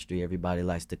my industry, everybody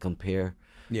likes to compare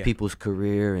Yeah. people's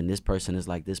career, and this person is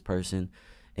like this person.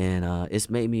 And it's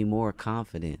made me more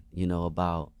confident, you know,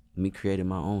 about me creating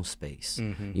my own space,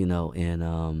 you know,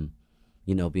 and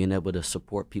you know, being able to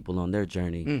support people on their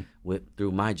journey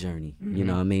through my journey, you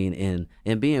know what I mean,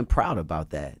 and being proud about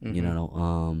that, you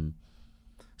know.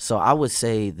 So I would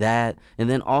say that, and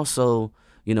then also,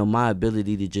 you know, my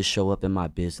ability to just show up in my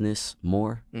business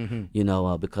more, you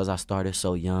know, because I started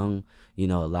so young, you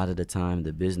know, a lot of the time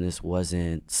the business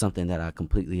wasn't something that I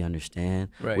completely understand,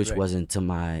 which wasn't to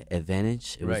my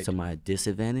advantage. It was to my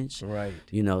disadvantage.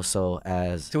 You know, so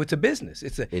it's a business.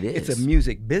 It's is. a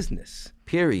music business.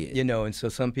 Period. You know, and so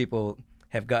some people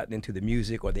have gotten into the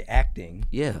music or the acting,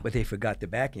 but they forgot the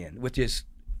back end, which is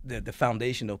the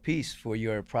foundational piece for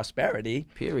your prosperity,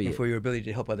 and for your ability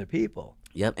to help other people.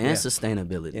 And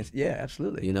sustainability. Yeah,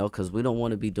 absolutely. You know, because we don't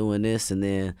want to be doing this and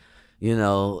then, you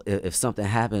know, if something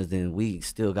happens, then we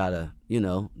still got to, you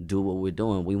know, do what we're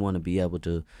doing. We want to be able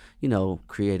to, you know,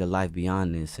 create a life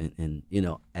beyond this. And you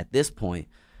know, at this point,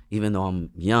 even though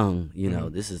I'm young, you know,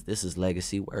 this is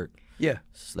legacy work. Yeah.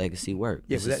 It's legacy work.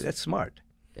 Yeah, but that's smart.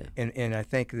 Yeah. And I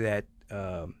think that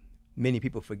many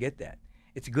people forget that.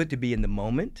 It's good to be in the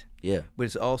moment, but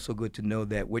it's also good to know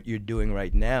that what you're doing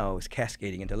right now is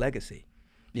cascading into legacy.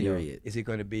 You know, is it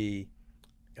going to be,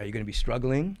 are you going to be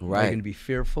struggling? Are you going to be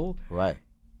fearful?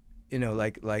 You know,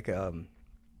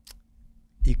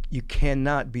 you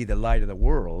cannot be the light of the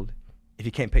world if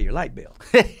you can't pay your light bill.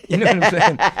 You know what I'm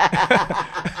saying?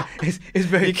 It's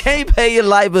very. You can't pay your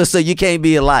light bill, so you can't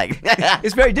be a light.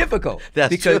 It's very difficult.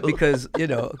 That's true. Because you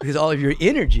know, because all of your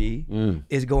energy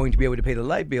is going to be able to pay the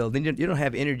light bill. Then you don't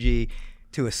have energy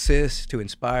to assist, to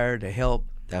inspire, to help.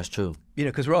 That's true. You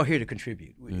know, because we're all here to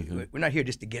contribute. We're not here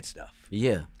just to get stuff.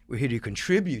 Yeah. We're here to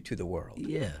contribute to the world.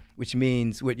 Yeah. Which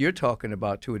means what you're talking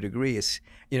about to a degree is,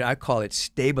 you know, I call it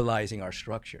stabilizing our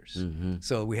structures.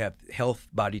 So we have health,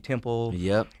 body, temple.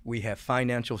 We have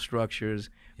financial structures.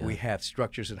 We have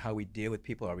structures in how we deal with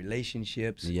people, our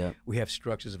relationships. We have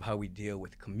structures of how we deal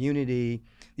with community.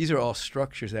 These are all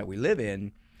structures that we live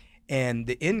in. And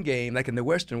the end game, like in the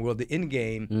Western world, the end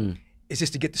game is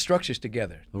just to get the structures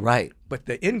together. But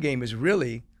the end game is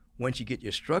really, once you get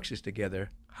your structures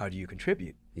together, how do you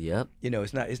contribute? You know,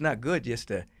 it's not good just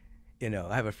to, you know,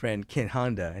 I have a friend, Ken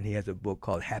Honda, and he has a book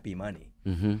called Happy Money.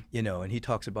 You know, and he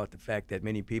talks about the fact that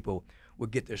many people will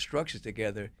get their structures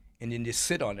together and then just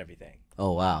sit on everything.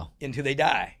 Oh, wow. Until they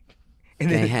die. And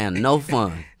they had no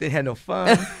fun. They had no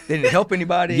fun. They didn't help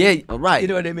anybody. You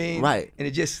know what I mean? And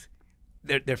it just,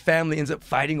 their family ends up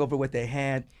fighting over what they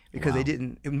had because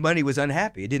money was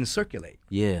unhappy. It didn't circulate.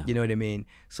 You know what I mean?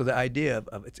 So the idea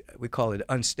of it's, we call it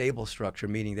unstable structure,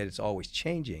 meaning that it's always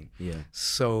changing.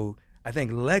 So I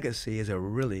think legacy is a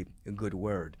really good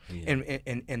word.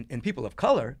 And people of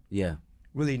color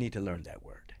really need to learn that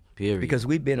word. Because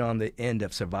we've been on the end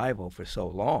of survival for so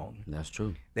long. That's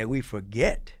true. That we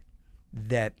forget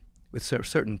that with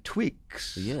certain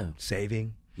tweaks,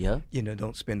 saving, you know,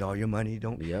 don't spend all your money.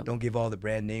 Don't give all the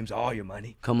brand names all your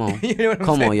money. Come on. You know what I'm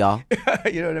Come saying? on, y'all.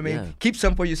 You know what I mean? Keep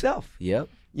some for yourself. You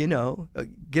know,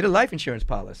 get a life insurance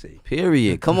policy.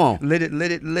 Come on. Let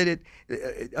it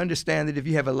understand that if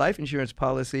you have a life insurance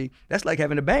policy, that's like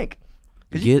having a bank.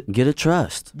 Get a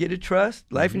trust. Get a trust,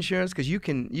 life insurance, because you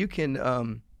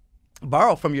can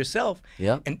borrow from yourself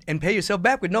and pay yourself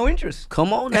back with no interest.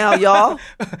 Come on now, y'all.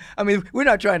 I mean, we're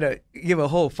not trying to give a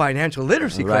whole financial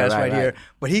literacy class right here,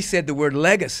 but he said the word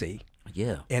legacy.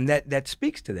 And that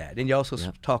speaks to that. And you also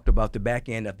talked about the back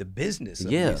end of the business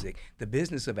of music, the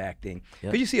business of acting.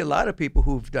 Because you see a lot of people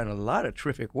who've done a lot of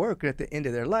terrific work, and at the end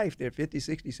of their life, they're 50,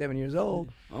 60, 70 years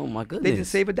old. Oh, my goodness. They didn't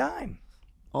save a dime.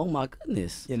 Oh, my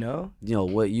goodness. You know? You know,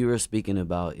 what you were speaking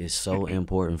about is so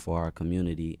important for our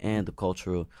community and the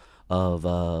cultural of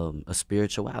a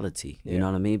spirituality, you know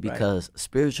what I mean? Because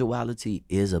spirituality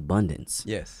is abundance.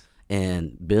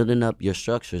 And building up your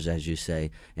structures, as you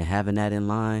say, and having that in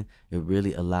line, it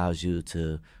really allows you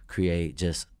to create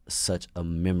just such a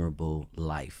memorable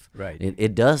life.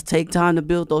 It does take time to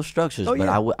build those structures, but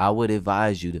I would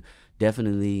advise you to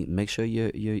definitely make sure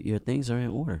your things are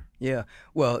in order.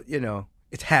 Well, you know,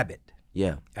 it's habit.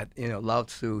 You know, Lao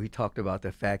Tzu, he talked about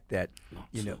the fact that,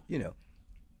 you know,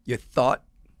 your thought,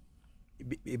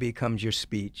 it becomes your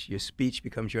speech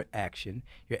becomes your action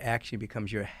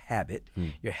becomes your habit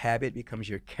becomes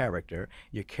your character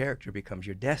becomes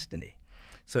your destiny.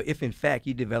 So if in fact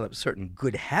you develop certain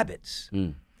good habits,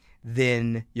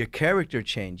 then your character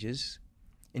changes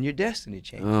and your destiny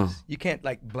changes. You can't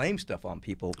like blame stuff on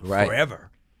people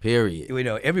forever. Period. You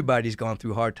know, everybody's gone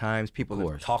through hard times. People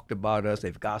have talked about us,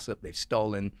 they've gossiped, they've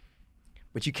stolen,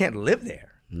 but you can't live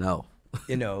there. No.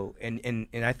 You know, and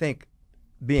I think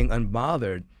being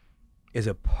unbothered is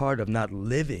a part of not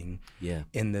living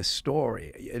in the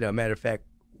story. You know, matter of fact,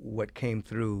 what came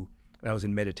through when I was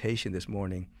in meditation this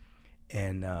morning,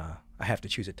 and I have to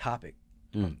choose a topic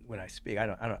when I speak.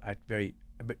 I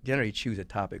generally choose a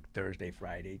topic Thursday,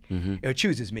 Friday. It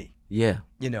chooses me. Yeah.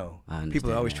 You know,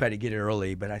 people always try to get it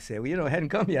early, but I said, well, you know, it hadn't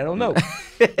come yet. I don't know.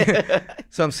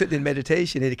 So I'm sitting in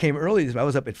meditation, and it came early. I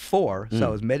was up at 4, so I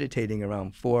was meditating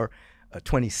around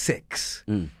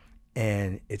 4:26,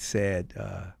 and it said,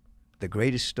 the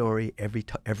greatest story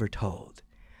ever told.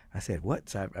 I said, what?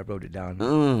 So I wrote it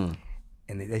down.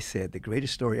 And they said, the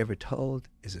greatest story ever told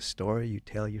is a story you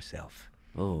tell yourself.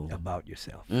 About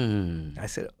yourself. I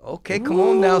said, okay, come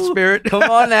on now, Spirit. Come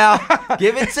on now.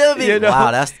 Give it to me. You know?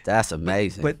 Wow, that's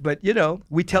amazing. But you know,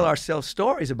 we tell ourselves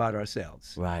stories about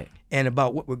ourselves. Right. And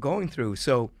about what we're going through.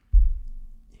 So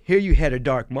here you had a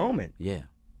dark moment. Yeah.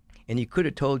 And you could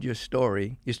have told your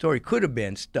story. Your story could have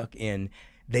been stuck in,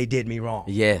 they did me wrong.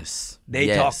 Yes.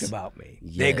 They talked about me.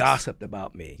 Yes. They gossiped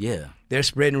about me. Yeah. They're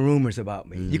spreading rumors about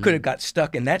me. You could have got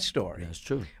stuck in that story. That's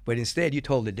true. But instead you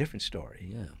told a different story.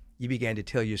 Yeah. You began to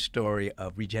tell your story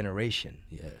of regeneration,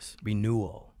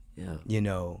 renewal. Yeah. You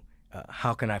know,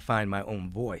 how can I find my own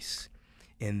voice?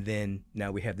 And then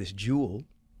now we have this jewel,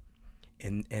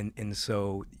 and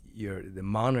so the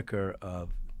moniker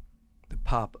of the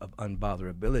pop of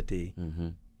unbotherability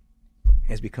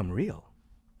has become real.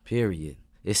 Period.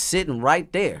 It's sitting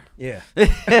right there. Yeah.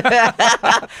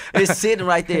 It's sitting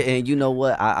right there. And you know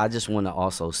what? I just want to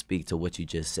also speak to what you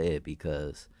just said,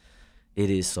 because it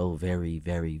is so very,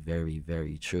 very, very,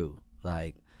 very true.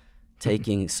 Like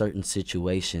taking certain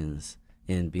situations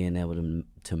and being able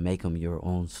to make them your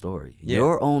own story. Yeah.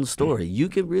 Your own story. You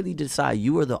can really decide.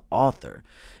 You are the author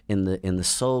and the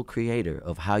sole creator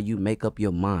of how you make up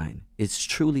your mind. It's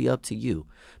truly up to you,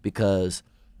 because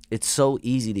it's so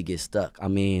easy to get stuck. I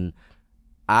mean,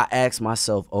 I ask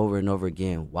myself over and over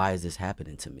again, why is this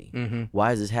happening to me?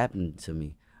 Why is this happening to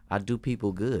me? I do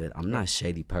people good. I'm not a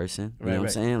shady person. You know what I'm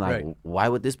saying? Like, why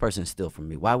would this person steal from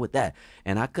me? Why would that?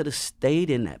 And I could have stayed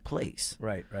in that place.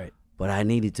 Right. But I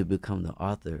needed to become the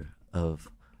author of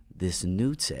this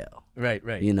new tale. Right.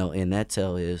 You know, and that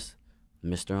tale is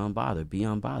Mr. Unbothered. Be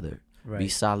unbothered. Right. Be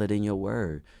solid in your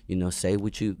word. You know, say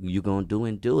what you're going to do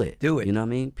and do it. Do it. You know what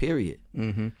I mean? Period.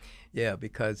 Yeah,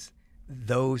 because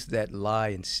those that lie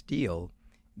and steal,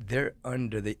 they're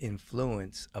under the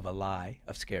influence of a lie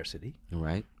of scarcity.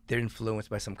 Right. They're influenced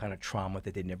by some kind of trauma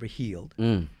that they never healed.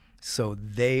 So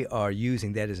they are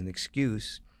using that as an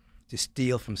excuse to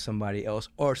steal from somebody else,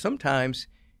 or sometimes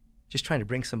just trying to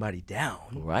bring somebody down.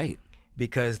 Right.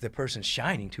 Because the person's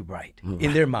shining too bright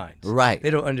in their minds. Right. They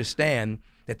don't understand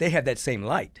that they have that same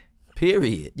light.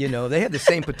 Period. You know, they have the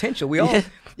same potential. We all,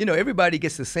 you know, everybody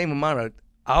gets the same amount of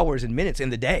hours and minutes in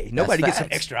the day. Nobody gets some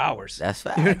extra hours. That's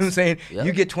facts. You know what I'm saying? Yep.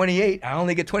 You get 28, I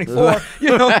only get 24.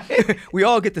 You know, we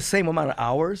all get the same amount of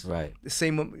hours. Right. The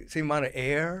same amount of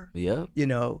air. Yep. You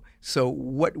know, so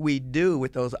what we do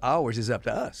with those hours is up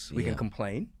to us. We can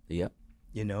complain. Yep.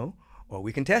 You know, or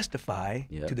we can testify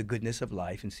to the goodness of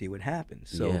life and see what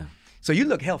happens. So. So you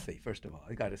look healthy, first of all.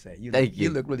 I got to say, you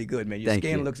look really good, man. Your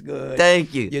skin looks good.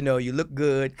 Thank you. You know, you look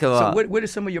good. Come on. So what are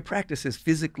some of your practices,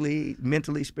 physically,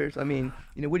 mentally, spiritually? I mean,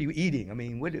 you know, what are you eating? I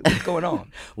mean, what's going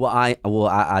on? Well,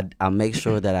 I make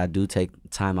sure that I do take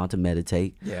time out to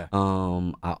meditate. Yeah.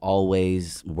 I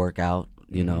always work out.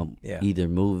 You know, either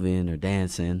moving or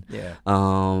dancing. Yeah.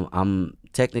 I'm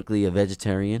technically a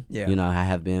vegetarian. Yeah. You know, I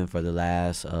have been for the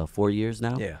last 4 years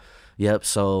now. Yeah. Yep.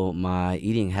 So my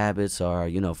eating habits are,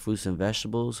 you know, fruits and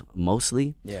vegetables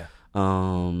mostly. Yeah.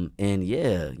 And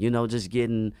you know, just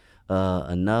getting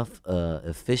enough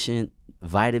efficient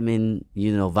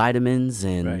vitamins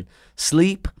and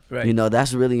sleep. Right. You know,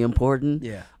 that's really important.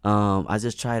 Yeah. I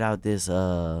just tried out this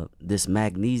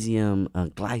magnesium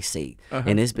glycate,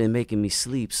 and it's been making me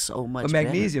sleep so much better.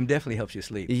 Magnesium definitely helps you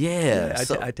sleep. Yeah.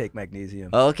 I take magnesium.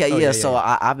 Okay. So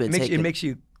I've been taking. It makes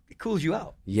you. It cools you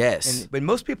out. Yes. But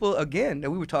most people, again,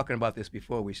 we were talking about this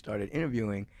before we started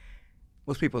interviewing,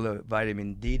 most people are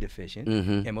vitamin D deficient,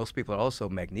 and most people are also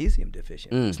magnesium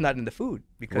deficient. It's not in the food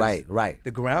because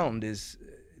the ground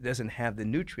doesn't have the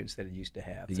nutrients that it used to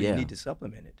have, so you need to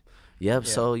supplement it. Yep. Yeah.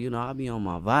 So, you know, I'll be on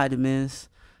my vitamins.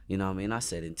 You know what I mean? I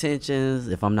set intentions.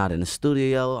 If I'm not in the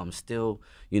studio, I'm still,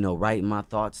 you know, writing my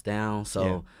thoughts down.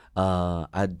 So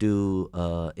I do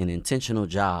an intentional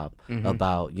job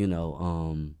about, you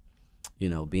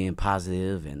know, being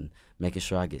positive and making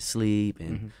sure I get sleep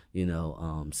and, you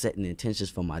know, setting intentions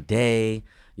for my day.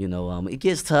 You know, it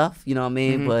gets tough, you know what I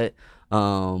mean? But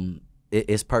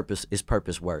it's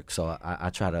purpose work. So I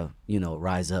try to, you know,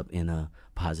 rise up in a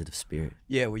positive spirit.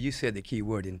 Yeah, well, you said the key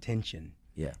word, intention.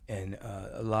 Yeah. And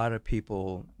a lot of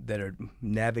people that are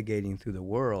navigating through the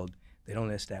world, they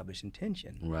don't establish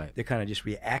intention. Right. They're kind of just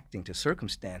reacting to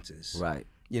circumstances. Right.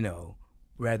 You know,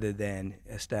 rather than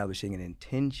establishing an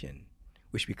intention,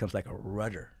 which becomes like a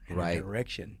rudder in a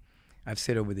direction. I've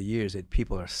said over the years that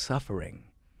people are suffering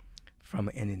from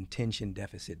an intention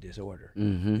deficit disorder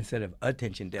instead of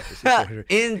attention deficit disorder.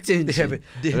 Intention.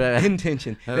 They have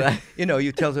intention. Right. You know,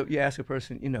 you ask a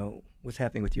person, you know, what's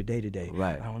happening with your day to day.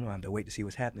 Right. I don't know. I'm to wait to see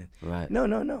what's happening. Right.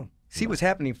 No. See what's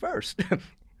happening first,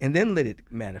 and then let it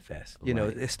manifest. You know,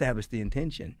 establish the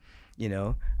intention. You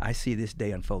know, I see this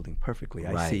day unfolding perfectly.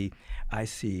 I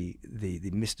see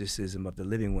the mysticism of the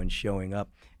living one showing up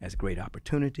as great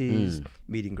opportunities,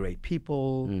 meeting great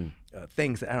people,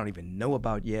 things that I don't even know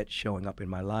about yet showing up in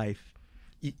my life.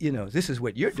 You know, this is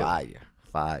what you're doing.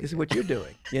 Fire. This is what you're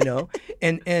doing. You know,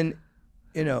 and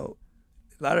you know,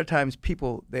 a lot of times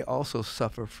people, they also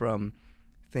suffer from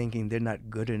thinking they're not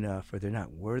good enough or they're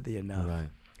not worthy enough. Right.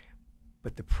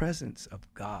 But the presence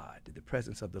of God, the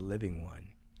presence of the living one,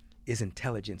 is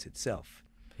intelligence itself.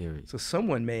 Period. So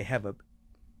someone may have a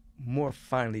more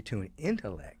finely tuned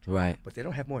intellect, Right. but they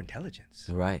don't have more intelligence.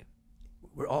 Right.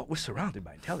 We're surrounded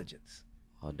by intelligence.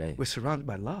 All day. We're surrounded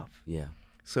by love. Yeah.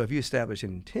 So if you establish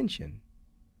an intention,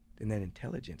 then that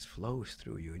intelligence flows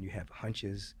through you, and you have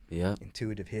hunches,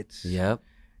 intuitive hits. Yep.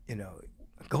 You know,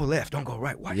 go left, don't go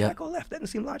right. Why should I go left? That doesn't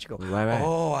seem logical. Right.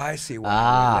 Oh, I see why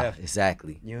I'm going left.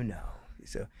 Exactly. You know.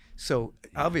 So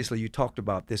obviously you talked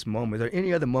about this moment. Are there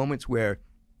any other moments where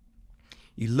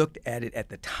you looked at it at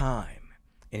the time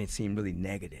and it seemed really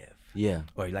negative? Yeah.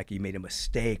 Or like you made a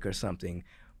mistake or something,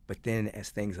 but then as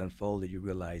things unfolded, you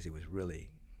realized it was really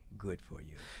good for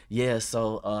you. Yeah,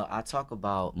 so I talk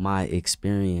about my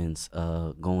experience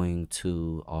going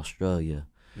to Australia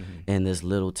in this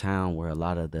little town where a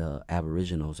lot of the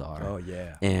Aboriginals are. Oh,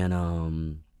 yeah.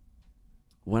 And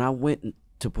when I went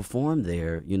to perform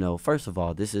there, you know, first of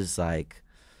all, this is like,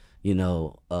 you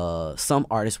know, some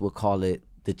artists will call it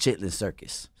the Chitlin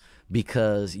Circus,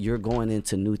 because you're going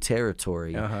into new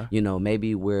territory, you know,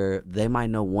 maybe where they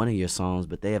might know one of your songs,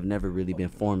 but they have never really been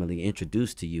formally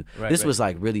introduced to you. This was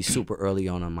like really super early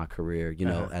on in my career, you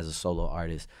know, as a solo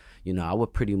artist. You know, I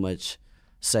would pretty much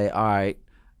say, all right,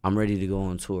 I'm ready to go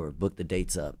on tour, book the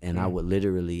dates up. And I would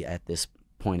literally at this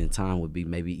point in time would be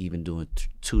maybe even doing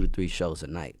 2 to 3 shows a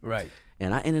night. Right.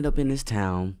 And I ended up in this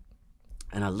town,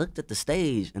 and I looked at the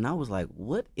stage, and I was like,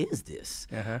 what is this?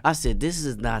 I said, this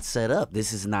is not set up.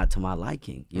 This is not to my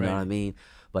liking. You know what I mean?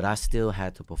 But I still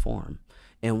had to perform.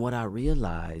 And what I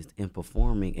realized in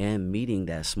performing and meeting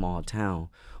that small town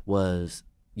was,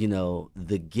 you know,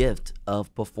 the gift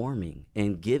of performing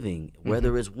and giving,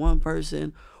 whether it's one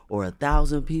person or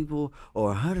 1,000 people or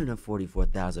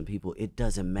 144,000 people, it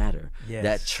doesn't matter.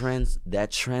 That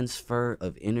transfer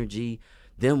of energy,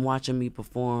 them watching me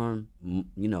perform,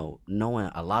 you know, knowing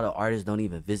a lot of artists don't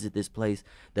even visit this place,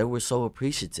 they were so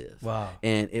appreciative. Wow.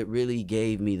 And it really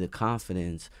gave me the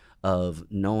confidence of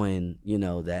knowing, you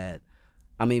know, that,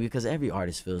 I mean, because every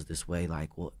artist feels this way,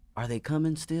 like, well, are they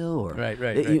coming still? Or right.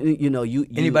 You know, you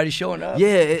anybody showing up?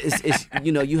 Yeah, it's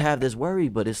you know, you have this worry,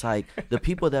 but it's like the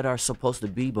people that are supposed to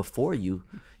be before you,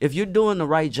 if you're doing the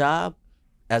right job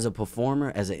as a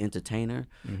performer, as an entertainer,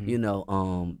 you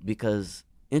know, because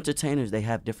entertainers, they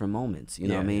have different moments, you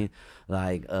know what I mean?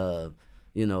 Like,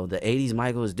 you know, the 80s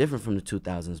Michael is different from the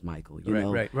 2000s Michael, you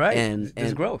know? Right. And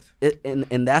there's growth.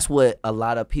 And that's what a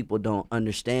lot of people don't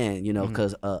understand, you know,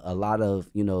 because a lot of,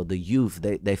 you know, the youth,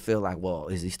 they feel like, well,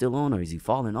 is he still on or is he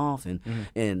falling off?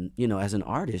 And you know, as an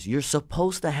artist, you're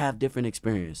supposed to have different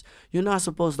experience. You're not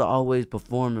supposed to always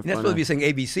perform in front of... You're not supposed to be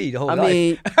saying ABC the whole life.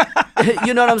 I mean,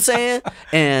 you know what I'm saying?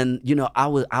 And, you know, I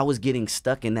was getting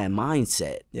stuck in that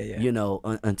mindset, you know,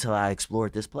 until I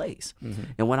explored this place.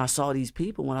 And when I saw these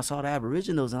people, when I saw the Aboriginals,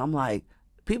 and I'm like,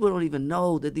 people don't even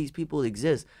know that these people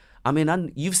exist. I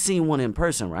mean, you've seen one in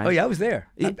person, right? Oh, yeah, I was there.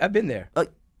 I've been there.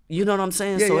 You know what I'm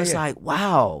saying? So it's like,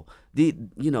 wow, you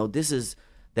know,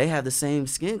 they have the same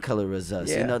skin color as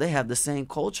us. You know, they have the same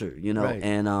culture, you know.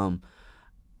 And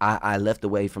I left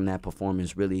away from that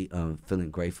performance really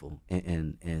feeling grateful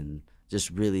and just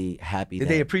really happy. Did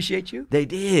they appreciate you? They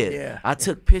did. Yeah. I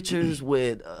took pictures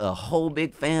with a whole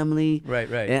big family. Right.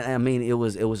 And I mean, it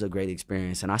was a great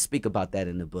experience, and I speak about that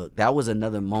in the book. That was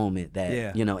another moment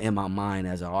that you know, in my mind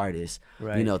as an artist,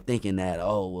 you know, thinking that,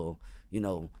 oh well, you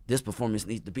know, this performance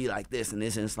needs to be like this and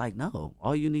this, and it's like, no,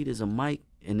 all you need is a mic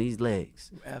and these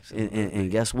legs. Absolutely.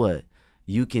 And guess what?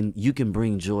 You can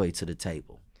bring joy to the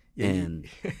table. And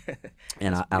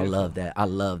I love that. I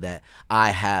love that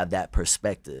I have that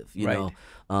perspective, you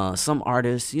know. Some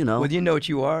artists, you know. Well, you know what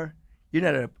you are? you're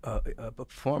not a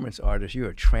performance artist. You're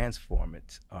a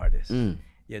transformance artist. You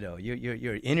know,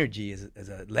 your energy is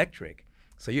electric,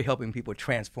 so you're helping people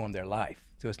transform their life.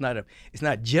 So it's not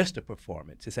just a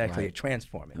performance. It's actually a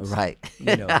transformance. Right.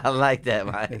 You know, I like that,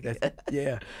 Mike.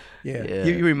 Yeah.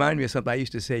 You remind me of something I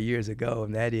used to say years ago,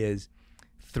 and that is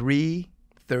 3,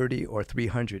 30, or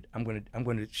 300. I'm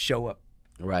gonna show up.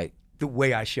 Right. The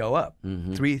way I show up.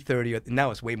 330. Now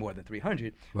it's way more than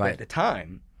 300. Right. But at the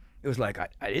time, it was like I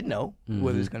didn't know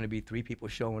whether it's going to be 3 people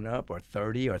showing up or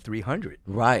 30 or 300.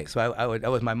 Right. So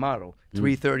that was my motto.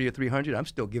 330 or 300. I'm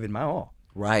still giving my all.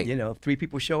 Right. You know, if 3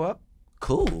 people show up,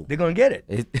 cool. They're going to get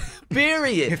it.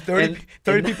 Period. If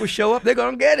 30 people show up, they're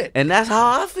going to get it. And that's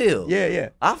how I feel. Yeah.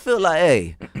 I feel like,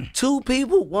 hey, 2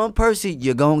 people, 1 person,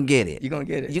 you're going to get it. You're going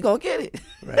to get it. You're going to get it.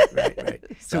 Right.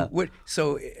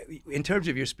 So in terms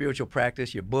of your spiritual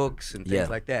practice, your books and things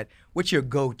like that, what's your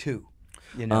go-to?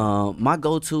 You know? My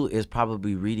go-to is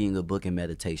probably reading a book and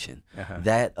meditation.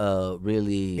 That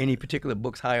really... Any particular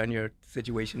books high on your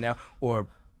situation now or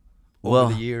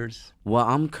over the years? Well,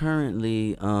 I'm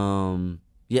currently,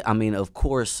 I mean, of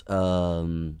course,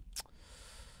 the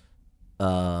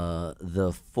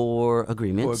 4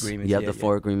 Agreements. 4 Agreements, Yep, the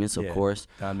 4 Agreements, of course.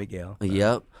 Don Miguel.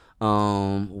 Yep.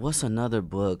 What's another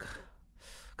book?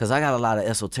 Because I got a lot of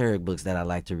esoteric books that I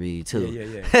like to read, too.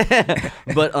 Yeah.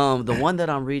 But the one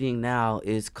that I'm reading now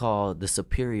is called The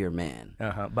Superior Man.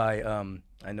 By,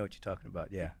 I know what you're talking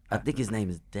about, yeah. I think his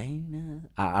name is Dana.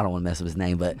 I don't want to mess up his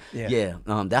name, but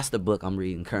that's the book I'm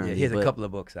reading currently. Yeah, he has a couple of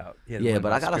books out.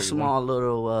 But I got a small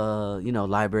little,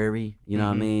 library, you know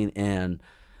what I mean? And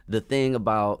the thing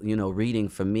about, reading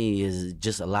for me is it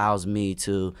just allows me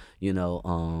to,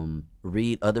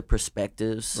 read other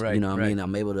perspectives. Right, you know what I mean?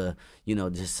 I'm able to,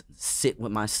 just sit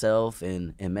with myself,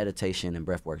 and meditation and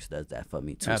breathworks does that for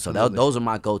me too. Absolutely. So those are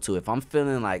my go-to. If I'm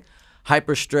feeling like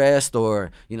hyper stressed or,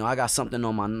 I got something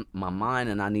on my mind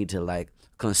and I need to like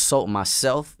consult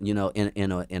myself, in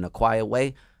a quiet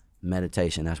way,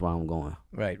 meditation, that's where I'm going.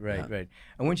 Right.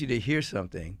 I want you to hear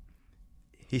something.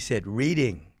 He said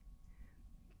reading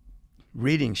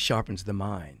sharpens the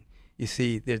mind. You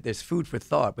see, there's food for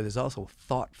thought, but there's also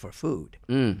thought for food.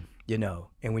 And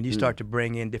when you start to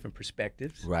bring in different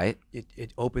perspectives, right,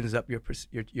 it opens up your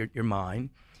mind,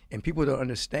 and people don't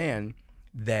understand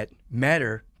that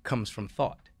matter comes from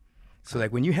thought. So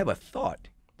like when you have a thought,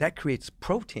 that creates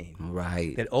protein.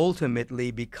 Right. That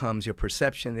ultimately becomes your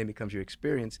perception, then becomes your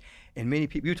experience. And many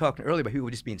people, you were talking earlier about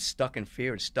people just being stuck in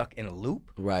fear and stuck in a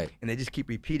loop. Right. And they just keep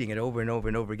repeating it over and over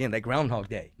and over again, like Groundhog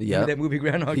Day. Yeah. Remember that movie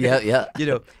Groundhog Day? Yeah.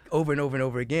 Over and over and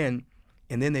over again.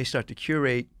 And then they start to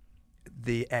curate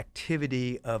the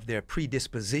activity of their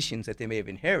predispositions that they may have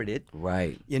inherited.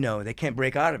 Right. They can't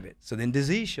break out of it. So then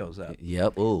disease shows up.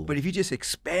 Yep. Ooh. But if you just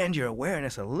expand your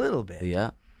awareness a little bit,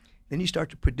 then you start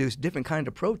to produce different kind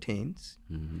of proteins,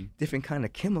 different kind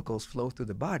of chemicals flow through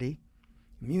the body,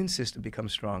 immune system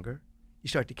becomes stronger, you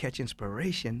start to catch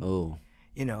inspiration. Oh.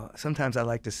 Sometimes I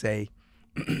like to say,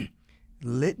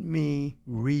 let me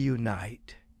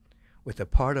reunite with a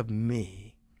part of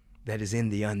me that is in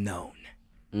the unknown.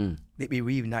 Let me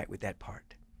reunite with that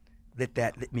part.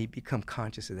 Let me become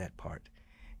conscious of that part.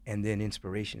 And then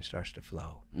inspiration starts to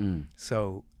flow.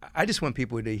 So I just want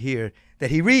people to hear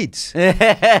that he reads.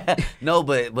 No,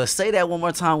 but say that one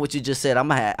more time. What you just said. I'm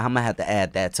gonna have to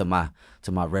add that to my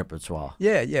repertoire.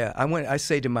 Yeah. I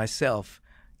say to myself,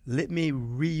 let me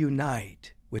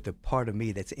reunite with the part of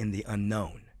me that's in the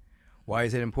unknown. Why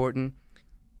is it important?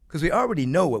 Because we already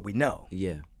know what we know.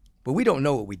 Yeah. But we don't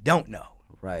know what we don't know.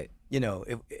 Right.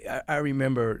 I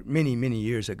remember many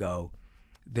years ago,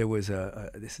 there was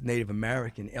this Native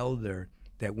American elder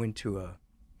that went to a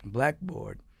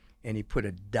blackboard, and he put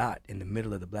a dot in the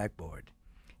middle of the blackboard,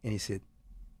 and he said,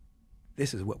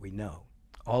 "This is what we know.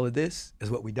 All of this is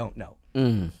what we don't know."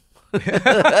 But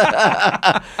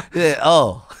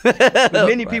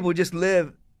many people just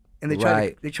live, and they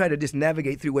try to just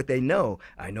navigate through what they know.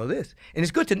 I know this, and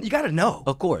it's good you got to know.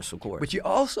 Of course. But you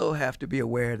also have to be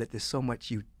aware that there's so much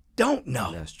you don't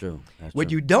know. That's true.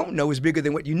 What you don't know is bigger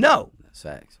than what you know. That's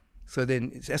facts. So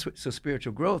then so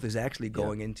spiritual growth is actually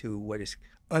going into what is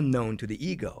unknown to the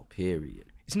ego. Period.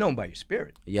 It's known by your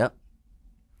spirit. Yep.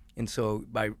 And so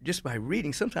by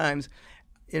reading, sometimes,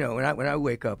 when I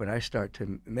wake up and I start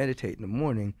to meditate in the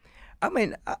morning,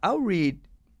 I'll read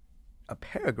a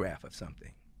paragraph of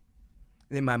something.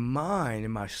 Then my mind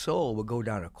and my soul will go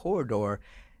down a corridor.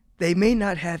 They may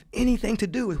not have anything to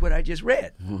do with what I just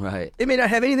read. Right. It may not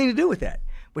have anything to do with that,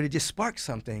 but it just sparks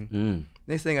something.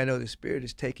 Next thing I know, the spirit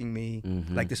is taking me,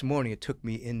 like this morning, it took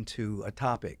me into a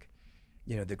topic,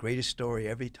 you know, the greatest story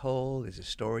ever told is a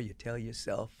story you tell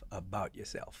yourself about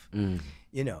yourself.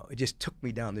 You know, it just took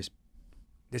me down this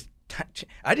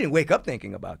I didn't wake up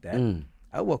thinking about that.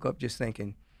 I woke up just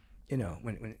thinking, you know,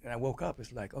 when I woke up,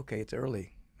 it's like, okay, it's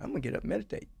early. I'm gonna get up and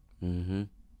meditate. I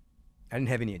didn't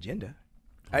have any agenda.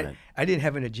 Right. I didn't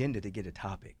have an agenda to get a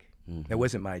topic. That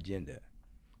wasn't my agenda.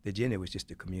 The agenda was just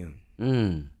to commune,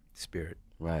 spirit.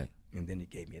 Right. And then it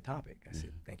gave me a topic. I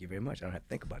said, thank you very much. I don't have to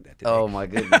think about that today. Oh my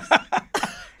goodness.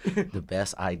 The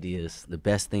best ideas, the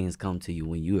best things come to you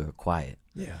when you are quiet.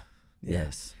 Yeah.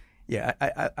 Yes. Yeah,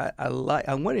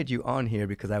 I wanted you on here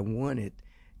because I wanted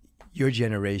your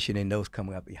generation and those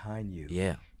coming up behind you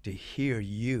to hear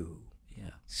you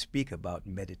speak about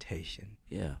meditation,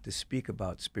 to speak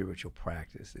about spiritual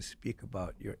practice, to speak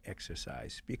about your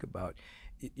exercise, speak about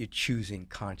you choosing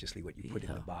consciously what you put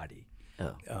in the body.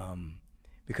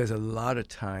 Because a lot of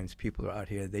times people are out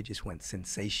here, they just want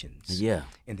sensations.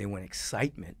 And they want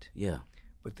excitement.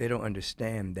 But they don't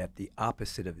understand that the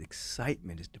opposite of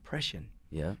excitement is depression.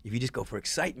 If you just go for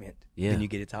excitement, then you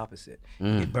get its opposite.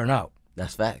 You get burnout.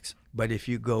 That's facts. But if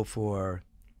you go for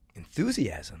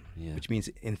enthusiasm, which means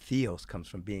entheos comes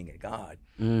from being a God,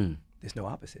 there's no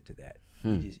opposite to that.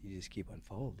 You just keep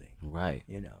unfolding. Right.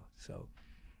 You know, so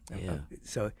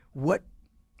so what,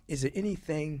 is there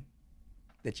anything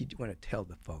that you want to tell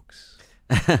the folks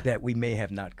that we may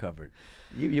have not covered?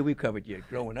 We covered your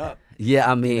growing up.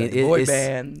 I mean, the boy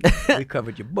band. We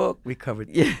covered your book. We covered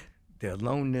the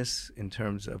aloneness in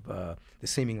terms of the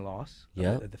seeming loss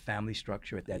of the family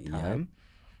structure at that time.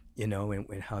 You know,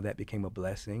 and how that became a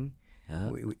blessing.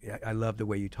 I love the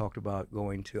way you talked about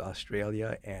going to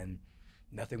Australia and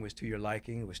nothing was to your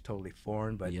liking. It was totally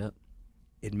foreign, but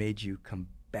it made you come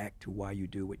back to why you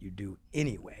do what you do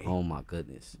anyway. Oh my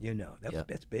goodness. You know,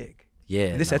 that's big.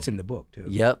 That's in the book too.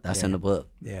 That's in the book.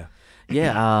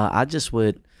 I just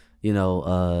would, you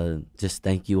know, just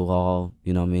thank you all,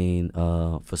 you know what I mean,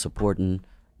 for supporting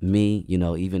me, you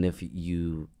know, even if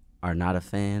you are not a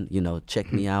fan, you know,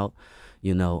 check me out,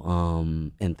 you know,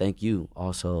 and thank you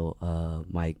also,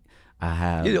 Mike.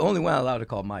 You're the only one allowed to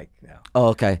call Mike now. Oh,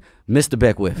 okay. Mr.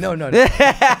 Beckwith. No.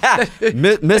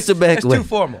 Mr. Beckwith. That's too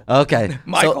formal. Okay.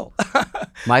 Michael. So,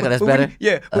 Michael, that's better?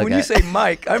 But when you say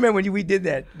Mike, I remember when we did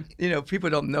that, you know,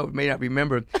 people don't know, may not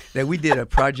remember, that we did a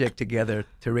project together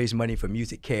to raise money for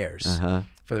Music Cares,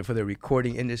 for the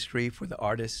recording industry, for the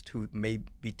artists who may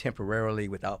be temporarily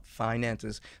without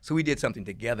finances. So we did something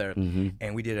together,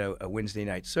 and we did a Wednesday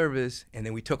night service, and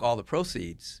then we took all the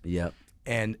proceeds.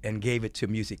 And gave it to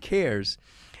Music Cares,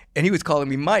 and he was calling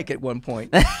me Mike at one point,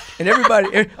 and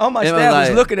everybody, all my staff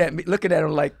was looking at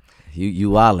him like, you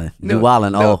wildin',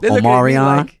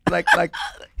 Omarion. Like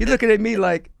he's looking at me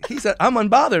like I'm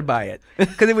unbothered by it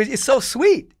because it's so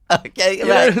sweet. Okay, you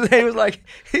know what I'm saying? It was like,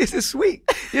 this is sweet.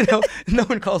 You know, no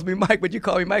one calls me Mike, but you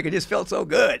call me Mike. It just felt so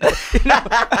good. You know?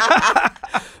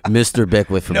 Mr.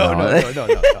 Beckwith from No.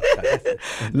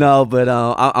 No, but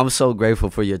I'm so grateful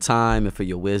for your time and for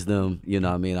your wisdom. You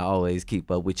know what I mean? I always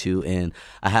keep up with you. And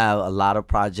I have a lot of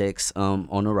projects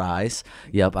on the rise.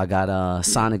 I got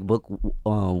Sonic Book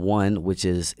 1, which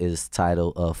is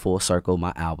titled Full Circle,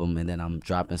 my album. And then I'm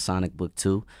dropping Sonic Book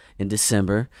 2 in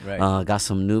December. Got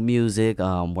some new music.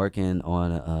 I'm working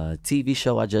on a TV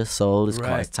show I just sold.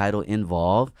 It's titled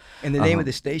Involved. And the name of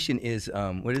the station is,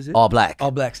 what is it? All Black.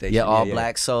 All Black station. All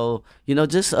Black. So, you know,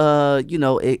 just, you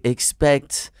know,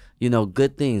 expect, you know,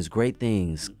 good things, great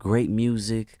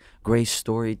music, great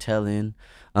storytelling.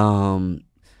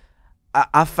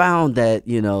 I found that,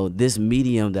 you know, this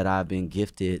medium that I've been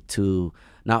gifted to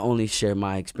not only share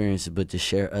my experiences, but to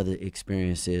share other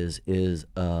experiences is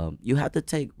you have to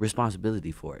take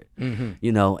responsibility for it,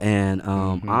 you know, and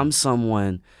I'm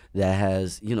someone that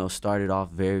has, you know, started off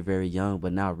very, very young,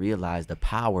 but now realized the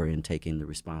power in taking the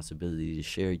responsibility to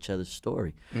share each other's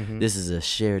story. This is a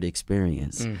shared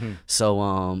experience.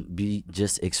 So be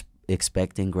just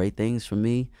expecting great things from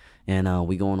me. And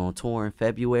we going on tour in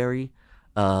February.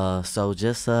 So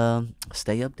just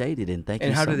stay updated and thank you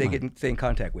so much. And how do they stay in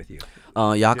contact with you?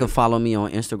 Y'all can follow me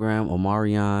on Instagram,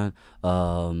 Omarion,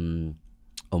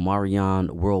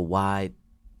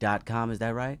 OmarionWorldwide.com. Is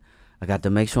that right? I got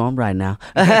to make sure I'm right now.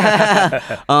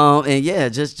 And yeah,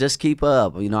 just keep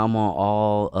up. You know, I'm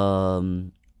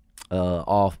on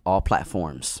all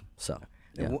platforms. So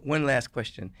yeah. One last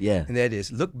question. And that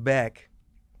is, look back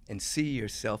and see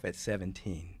yourself at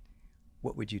 17.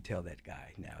 What would you tell that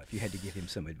guy now if you had to give him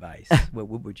some advice? What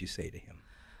would you say to him?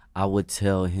 I would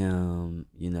tell him,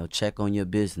 you know, check on your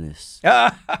business.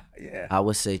 I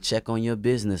would say check on your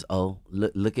business. Oh,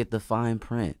 look at the fine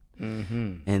print.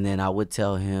 And then I would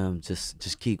tell him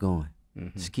just keep going.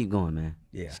 Just keep going, man.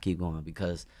 Just keep going,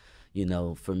 because, you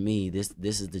know, for me, this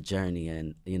is the journey.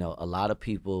 And, you know, a lot of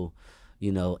people,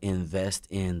 you know, invest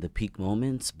in the peak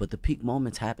moments, but the peak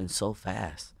moments happen so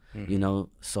fast, you know.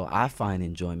 So I find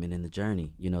enjoyment in the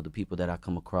journey. You know, the people that I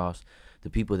come across, the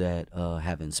people that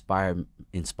have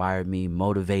inspired me,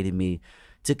 motivated me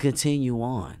to continue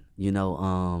on, you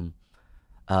know.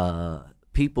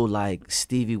 People like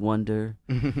Stevie Wonder,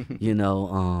 you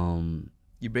know.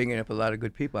 You're bringing up a lot of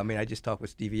good people. I mean, I just talked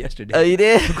with Stevie yesterday. Oh, you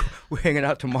did? We're hanging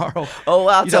out tomorrow. Oh,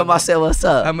 I'll tell him I said what's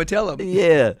up. I'm going to tell him.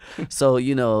 Yeah. So,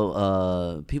 you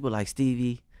know, people like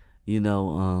Stevie, you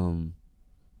know,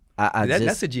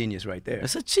 that's a genius right there.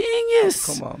 That's a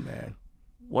genius. Come on, man.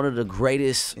 One of the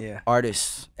greatest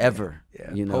artists ever.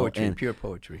 Yeah. You know, poetry, pure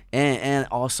poetry. And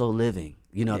also living,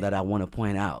 you know, that I want to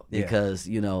point out. Because,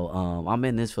 you know, I'm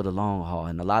in this for the long haul.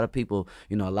 And a lot of people,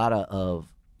 you know, a lot of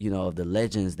you know, of the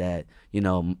legends that, you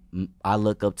know, I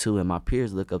look up to and my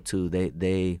peers look up to,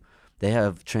 they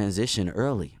have transitioned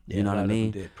early. You know what I mean?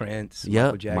 Did. Prince,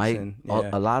 Michael Jackson.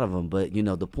 A lot of them. But, you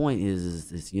know, the point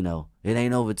is, you know, it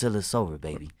ain't over till it's over,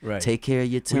 baby. Right. Take care of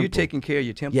your temple. Well, you're taking care of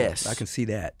your temple. Yes. I can see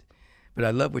that. But I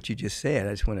love what you just said.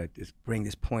 I just want to just bring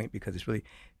this point because it's really,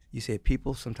 you said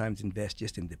people sometimes invest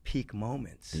just in the peak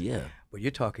moments. Yeah. But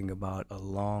you're talking about a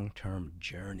long-term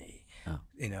journey. Oh.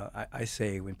 You know, I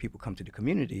say when people come to the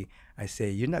community, I say,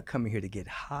 you're not coming here to get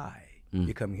high.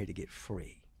 You're coming here to get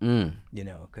free. You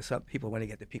know, because some people want to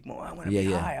get the peak moment. I want to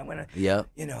be high. I want to,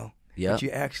 you know. But you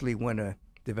actually want to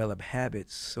develop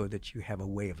habits so that you have a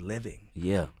way of living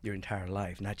your entire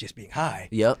life, not just being high,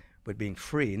 but being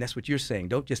free. And that's what you're saying.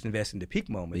 Don't just invest in the peak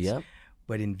moments,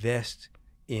 but invest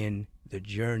in the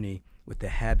journey with the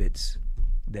habits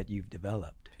that you've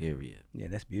developed. Period. Yeah,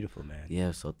 that's beautiful, man.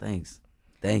 Yeah, so thanks.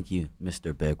 Thank you,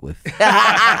 Mr. Beckwith.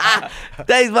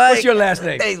 Thanks, Mike. What's your last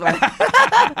name? Thanks,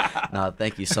 Mike. No,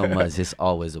 thank you so much. It's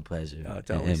always a pleasure. No,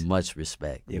 it's always. And much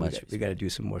respect. Yeah, we got to do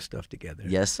some more stuff together.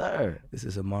 Yes, sir. This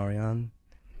is Omarion.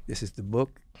 This is the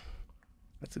book.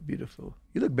 That's a beautiful.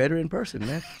 You look better in person,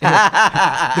 man.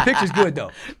 The picture's good, though.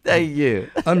 Thank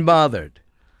you. Unbothered.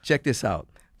 Check this out.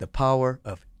 The power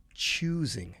of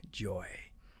choosing joy.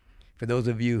 For those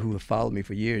of you who have followed me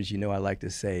for years, you know I like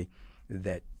to say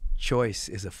that choice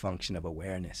is a function of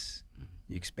awareness.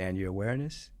 You expand your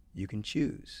awareness, you can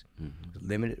choose.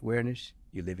 Limited awareness,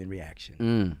 you live in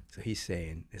reaction. So he's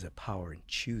saying there's a power in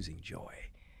choosing joy.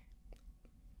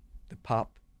 The pop,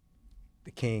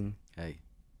 the king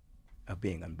of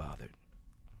being unbothered.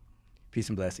 Peace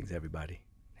and blessings, everybody.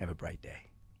 Have a bright day.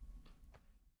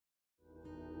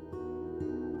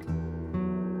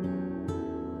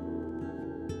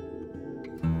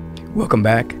 Welcome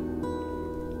back.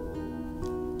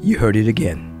 You heard it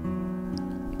again.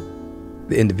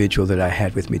 The individual that I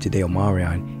had with me today,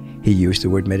 Omarion, he used the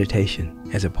word meditation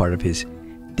as a part of his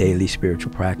daily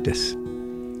spiritual practice.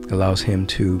 It allows him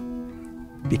to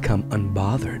become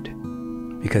unbothered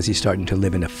because he's starting to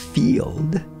live in a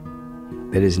field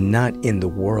that is not in the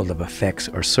world of effects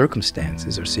or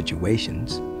circumstances or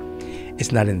situations.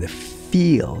 It's not in the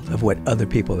field of what other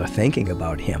people are thinking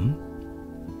about him.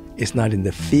 It's not in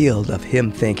the field of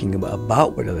him thinking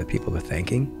about what other people are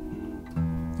thinking.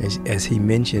 As he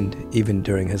mentioned, even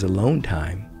during his alone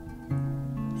time,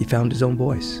 he found his own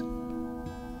voice.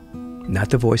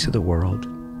 Not the voice of the world,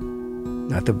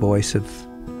 not the voice of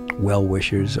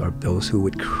well-wishers or those who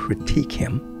would critique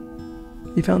him.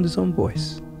 He found his own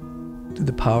voice through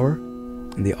the power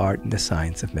and the art and the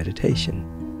science of meditation,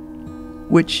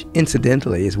 which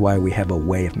incidentally is why we have a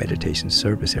way of meditation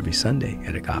service every Sunday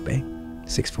at Agape,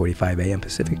 6:45 a.m.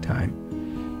 Pacific time.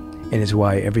 And it's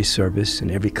why every service and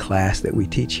every class that we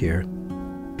teach here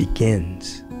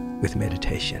begins with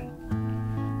meditation.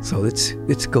 So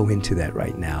let's go into that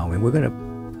right now. And we're going to,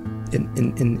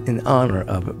 in honor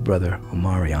of Brother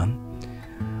Omarion,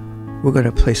 we're going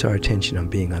to place our attention on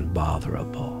being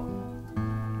unbotherable.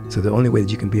 So the only way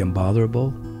that you can be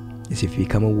unbotherable is if you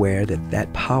become aware that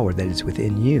that power that is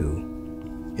within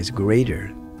you is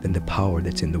greater than the power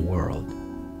that's in the world.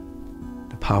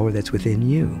 The power that's within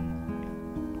you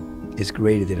is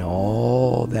greater than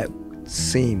all that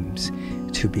seems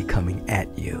to be coming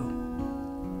at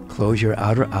you. Close your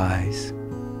outer eyes.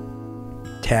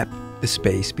 Tap the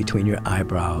space between your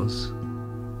eyebrows.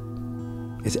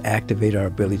 Let's activate our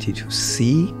ability to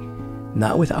see,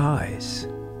 not with eyes,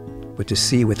 but to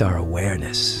see with our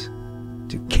awareness,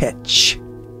 to catch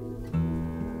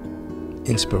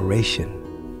inspiration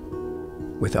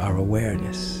with our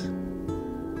awareness.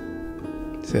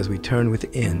 So as we turn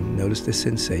within, notice the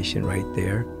sensation right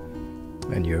there,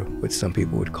 and you're what some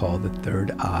people would call the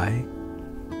third eye,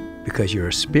 because you're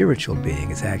a spiritual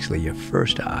being. It's actually your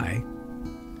first eye,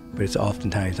 but it's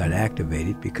oftentimes not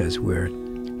activated because we're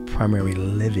primarily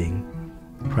living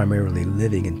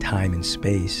in time and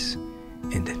space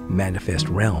in the manifest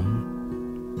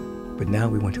realm. But now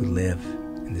we want to live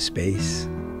in the space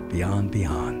beyond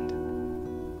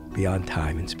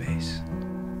time and space.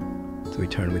 So we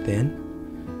turn within,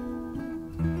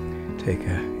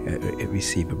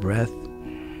 receive a breath,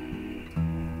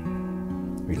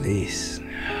 release.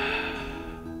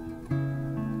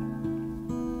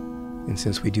 And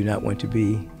since we do not want to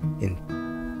be in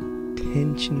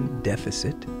intention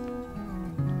deficit,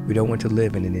 we don't want to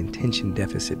live in an intention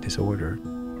deficit disorder.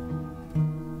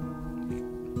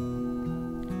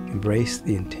 Embrace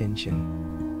the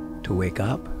intention to wake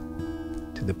up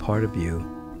to the part of you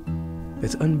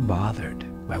that's unbothered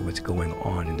by what's going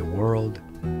on in the world,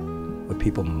 what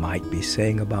people might be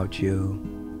saying about you,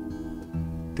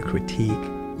 the critique,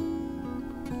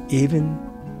 even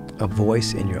a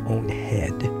voice in your own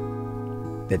head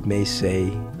that may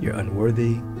say you're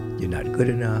unworthy, you're not good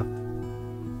enough,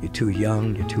 you're too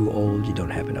young, you're too old, you don't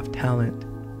have enough talent.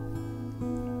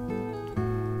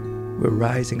 We're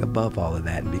rising above all of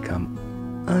that and become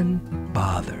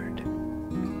unbothered.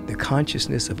 The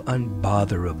consciousness of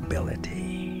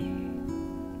unbotherability.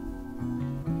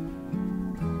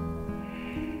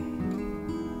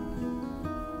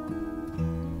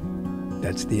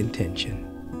 That's the intention.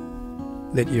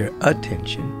 Let your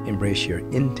attention embrace your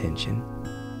intention.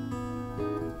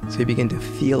 So you begin to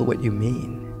feel what you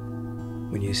mean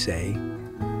when you say,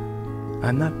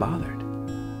 I'm not bothered.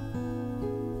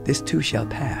 This too shall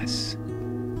pass.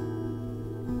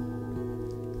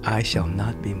 I shall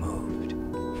not be moved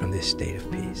from this state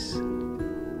of peace.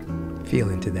 Feel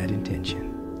into that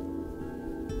intention.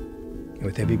 And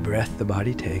with every breath the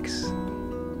body takes,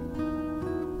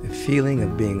 the feeling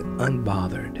of being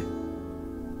unbothered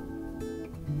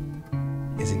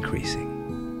is increasing.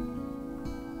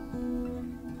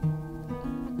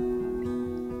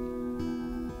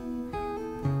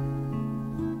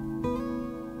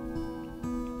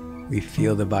 We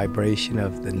feel the vibration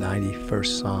of the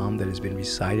 91st Psalm that has been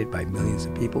recited by millions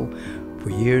of people for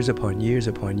years upon years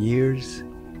upon years,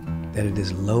 that it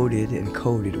is loaded and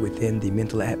coded within the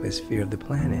mental atmosphere of the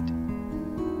planet.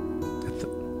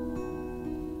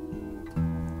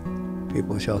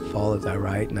 People shall fall at thy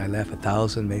right, and thy left,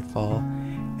 1,000 may fall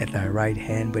at thy right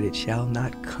hand, but it shall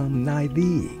not come nigh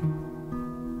thee.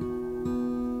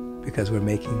 Because we're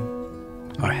making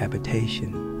our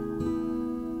habitation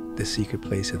the secret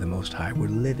place of the Most High. We're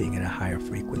living in a higher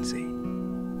frequency.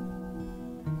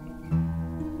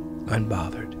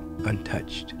 Unbothered,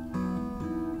 untouched.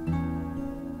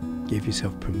 Give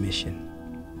yourself permission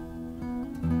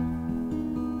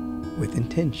with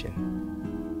intention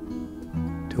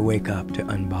to wake up to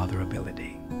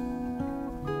unbotherability.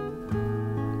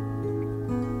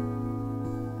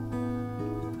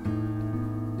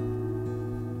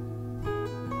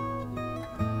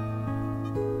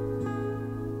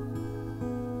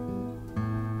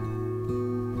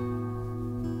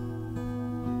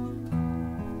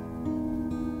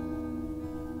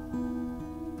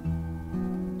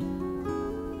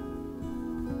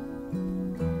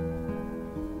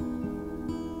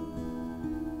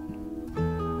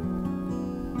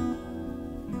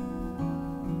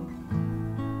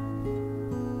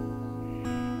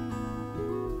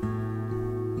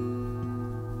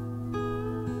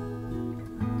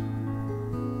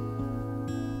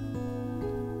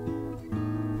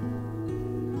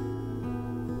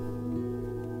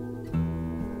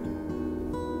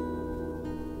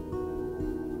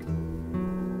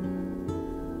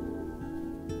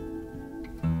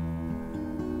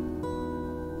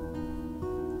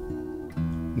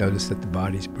 Notice that the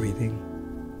body's breathing.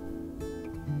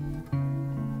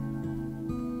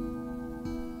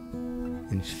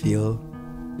 And feel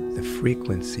the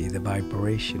frequency, the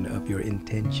vibration of your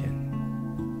intention.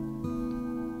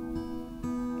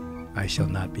 I shall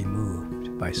not be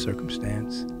moved by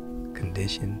circumstance,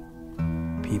 condition,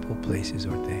 people, places,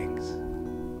 or things.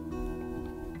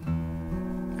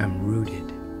 I'm rooted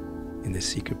in the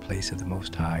secret place of the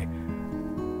Most High,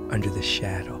 under the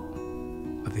shadow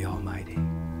of the Almighty.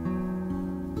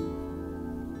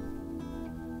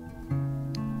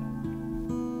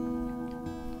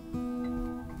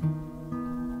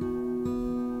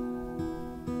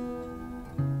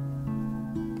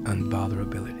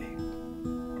 Unbotherability.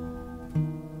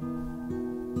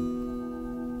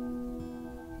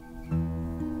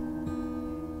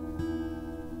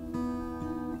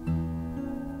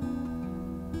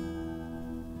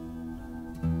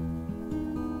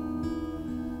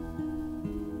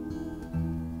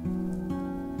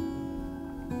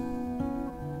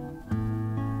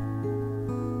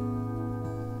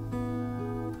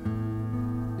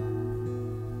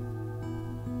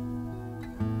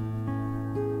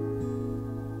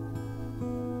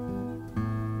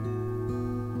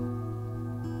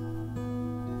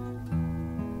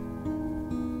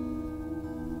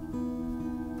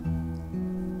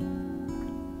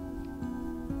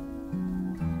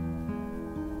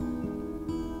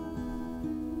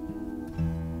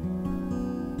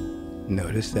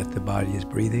 Notice that the body is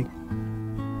breathing.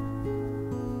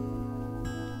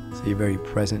 So you're very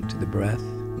present to the breath,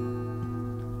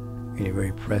 and you're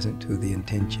very present to the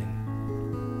intention.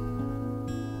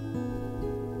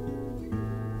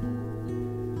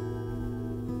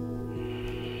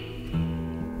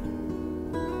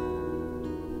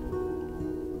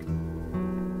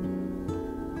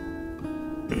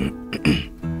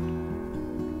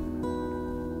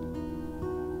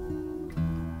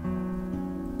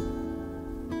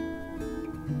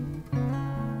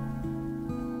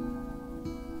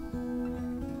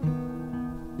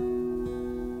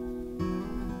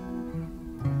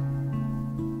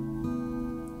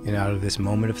 And out of this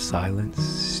moment of silence,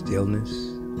 stillness,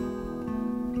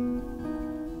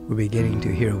 we're beginning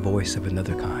to hear a voice of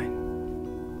another kind.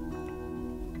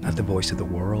 Not the voice of the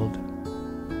world,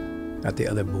 not the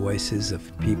other voices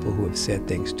of people who have said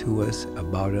things to us,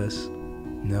 about us.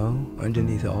 No,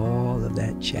 underneath all of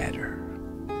that chatter,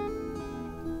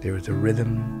 there is a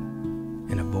rhythm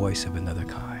and a voice of another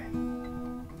kind.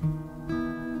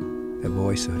 The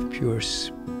voice of pure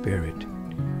spirit,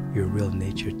 your real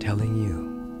nature telling you,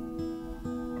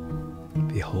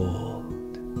 behold,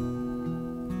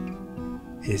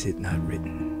 is it not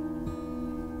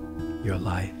written? Your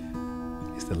life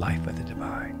is the life of the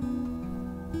divine.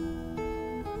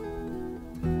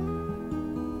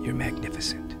 You're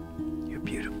magnificent. You're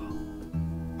beautiful.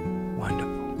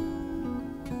 Wonderful.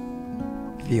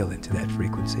 Feel into that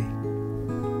frequency.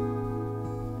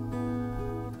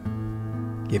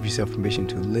 Give yourself permission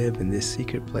to live in this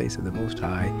secret place of the Most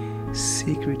High,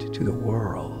 secret to the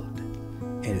world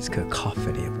and its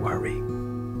cacophony of worry.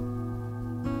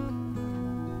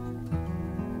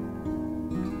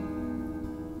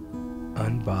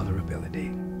 Unbotherability.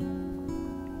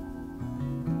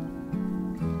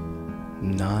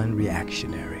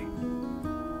 Non-reactionary,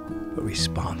 but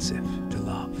responsive to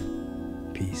love,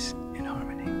 peace, and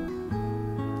harmony.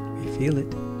 We feel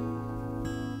it.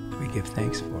 We give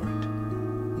thanks for it.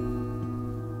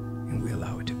 And we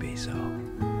allow it to be so.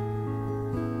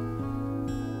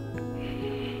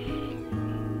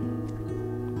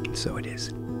 So it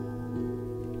is.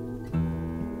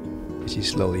 As you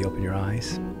slowly open your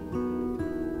eyes,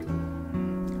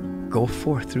 go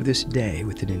forth through this day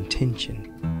with an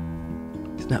intention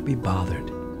to not be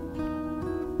bothered.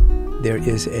 There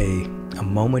is a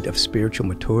moment of spiritual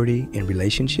maturity in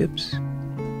relationships.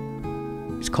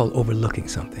 It's called overlooking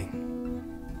something.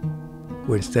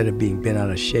 Where instead of being bent out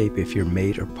of shape if your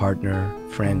mate or partner,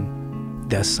 friend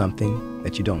does something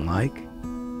that you don't like,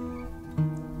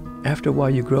 after a while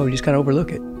you grow, you just kind of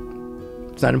overlook it.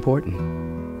 It's not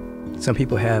important. Some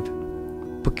people have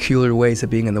peculiar ways of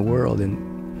being in the world, and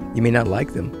you may not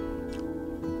like them.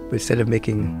 But instead of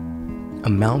making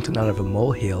a mountain out of a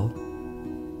molehill,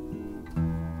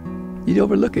 you'd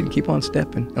overlook it and keep on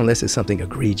stepping, unless it's something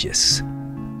egregious.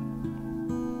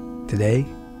 Today,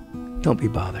 don't be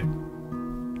bothered.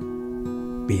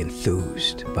 Be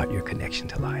enthused about your connection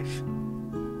to life.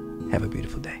 Have a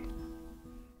beautiful day.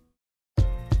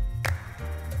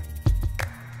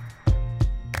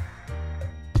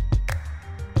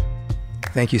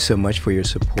 Thank you so much for your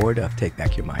support of Take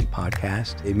Back Your Mind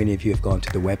podcast. Many of you have gone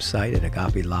to the website at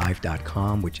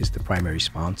agapelive.com, which is the primary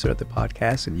sponsor of the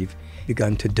podcast, and you've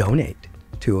begun to donate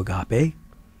to Agape.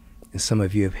 And some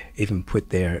of you have even put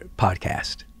their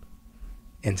podcast.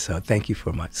 And so thank you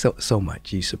for so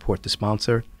much. You support the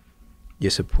sponsor.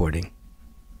 You're supporting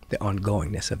the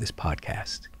ongoingness of this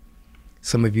podcast.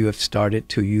 Some of you have started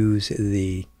to use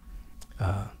the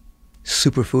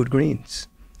superfood greens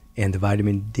and the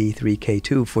vitamin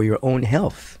D3K2 for your own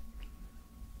health.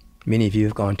 Many of you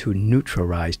have gone to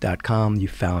Nutrarise.com. You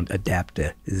found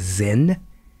Adapta-Zen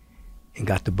and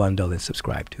got the bundle and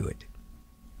subscribed to it.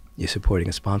 You're supporting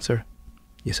a sponsor,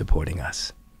 you're supporting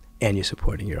us, and you're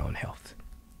supporting your own health.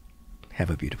 Have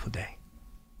a beautiful day.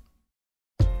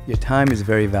 Your time is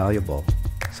very valuable,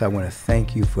 so I want to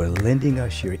thank you for lending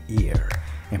us your ear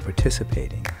and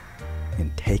participating in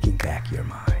Taking Back Your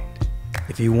Mind.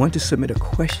 If you want to submit a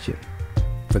question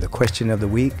for the question of the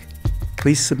week,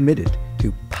 please submit it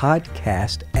to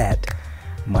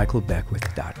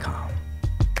podcast@michaelbeckwith.com.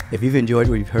 If you've enjoyed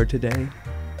what you've heard today,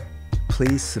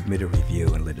 please submit a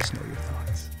review and let us know your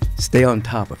thoughts. Stay on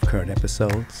top of current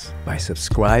episodes by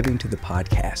subscribing to the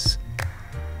podcast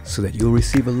so that you'll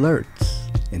receive alerts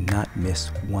and not miss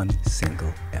one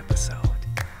single episode.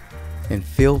 And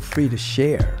feel free to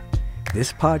share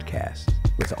this podcast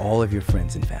with all of your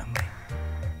friends and family.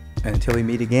 And until we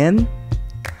meet again,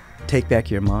 take back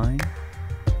your mind,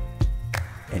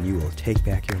 and you will take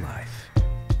back your life.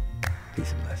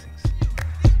 Peace and blessings.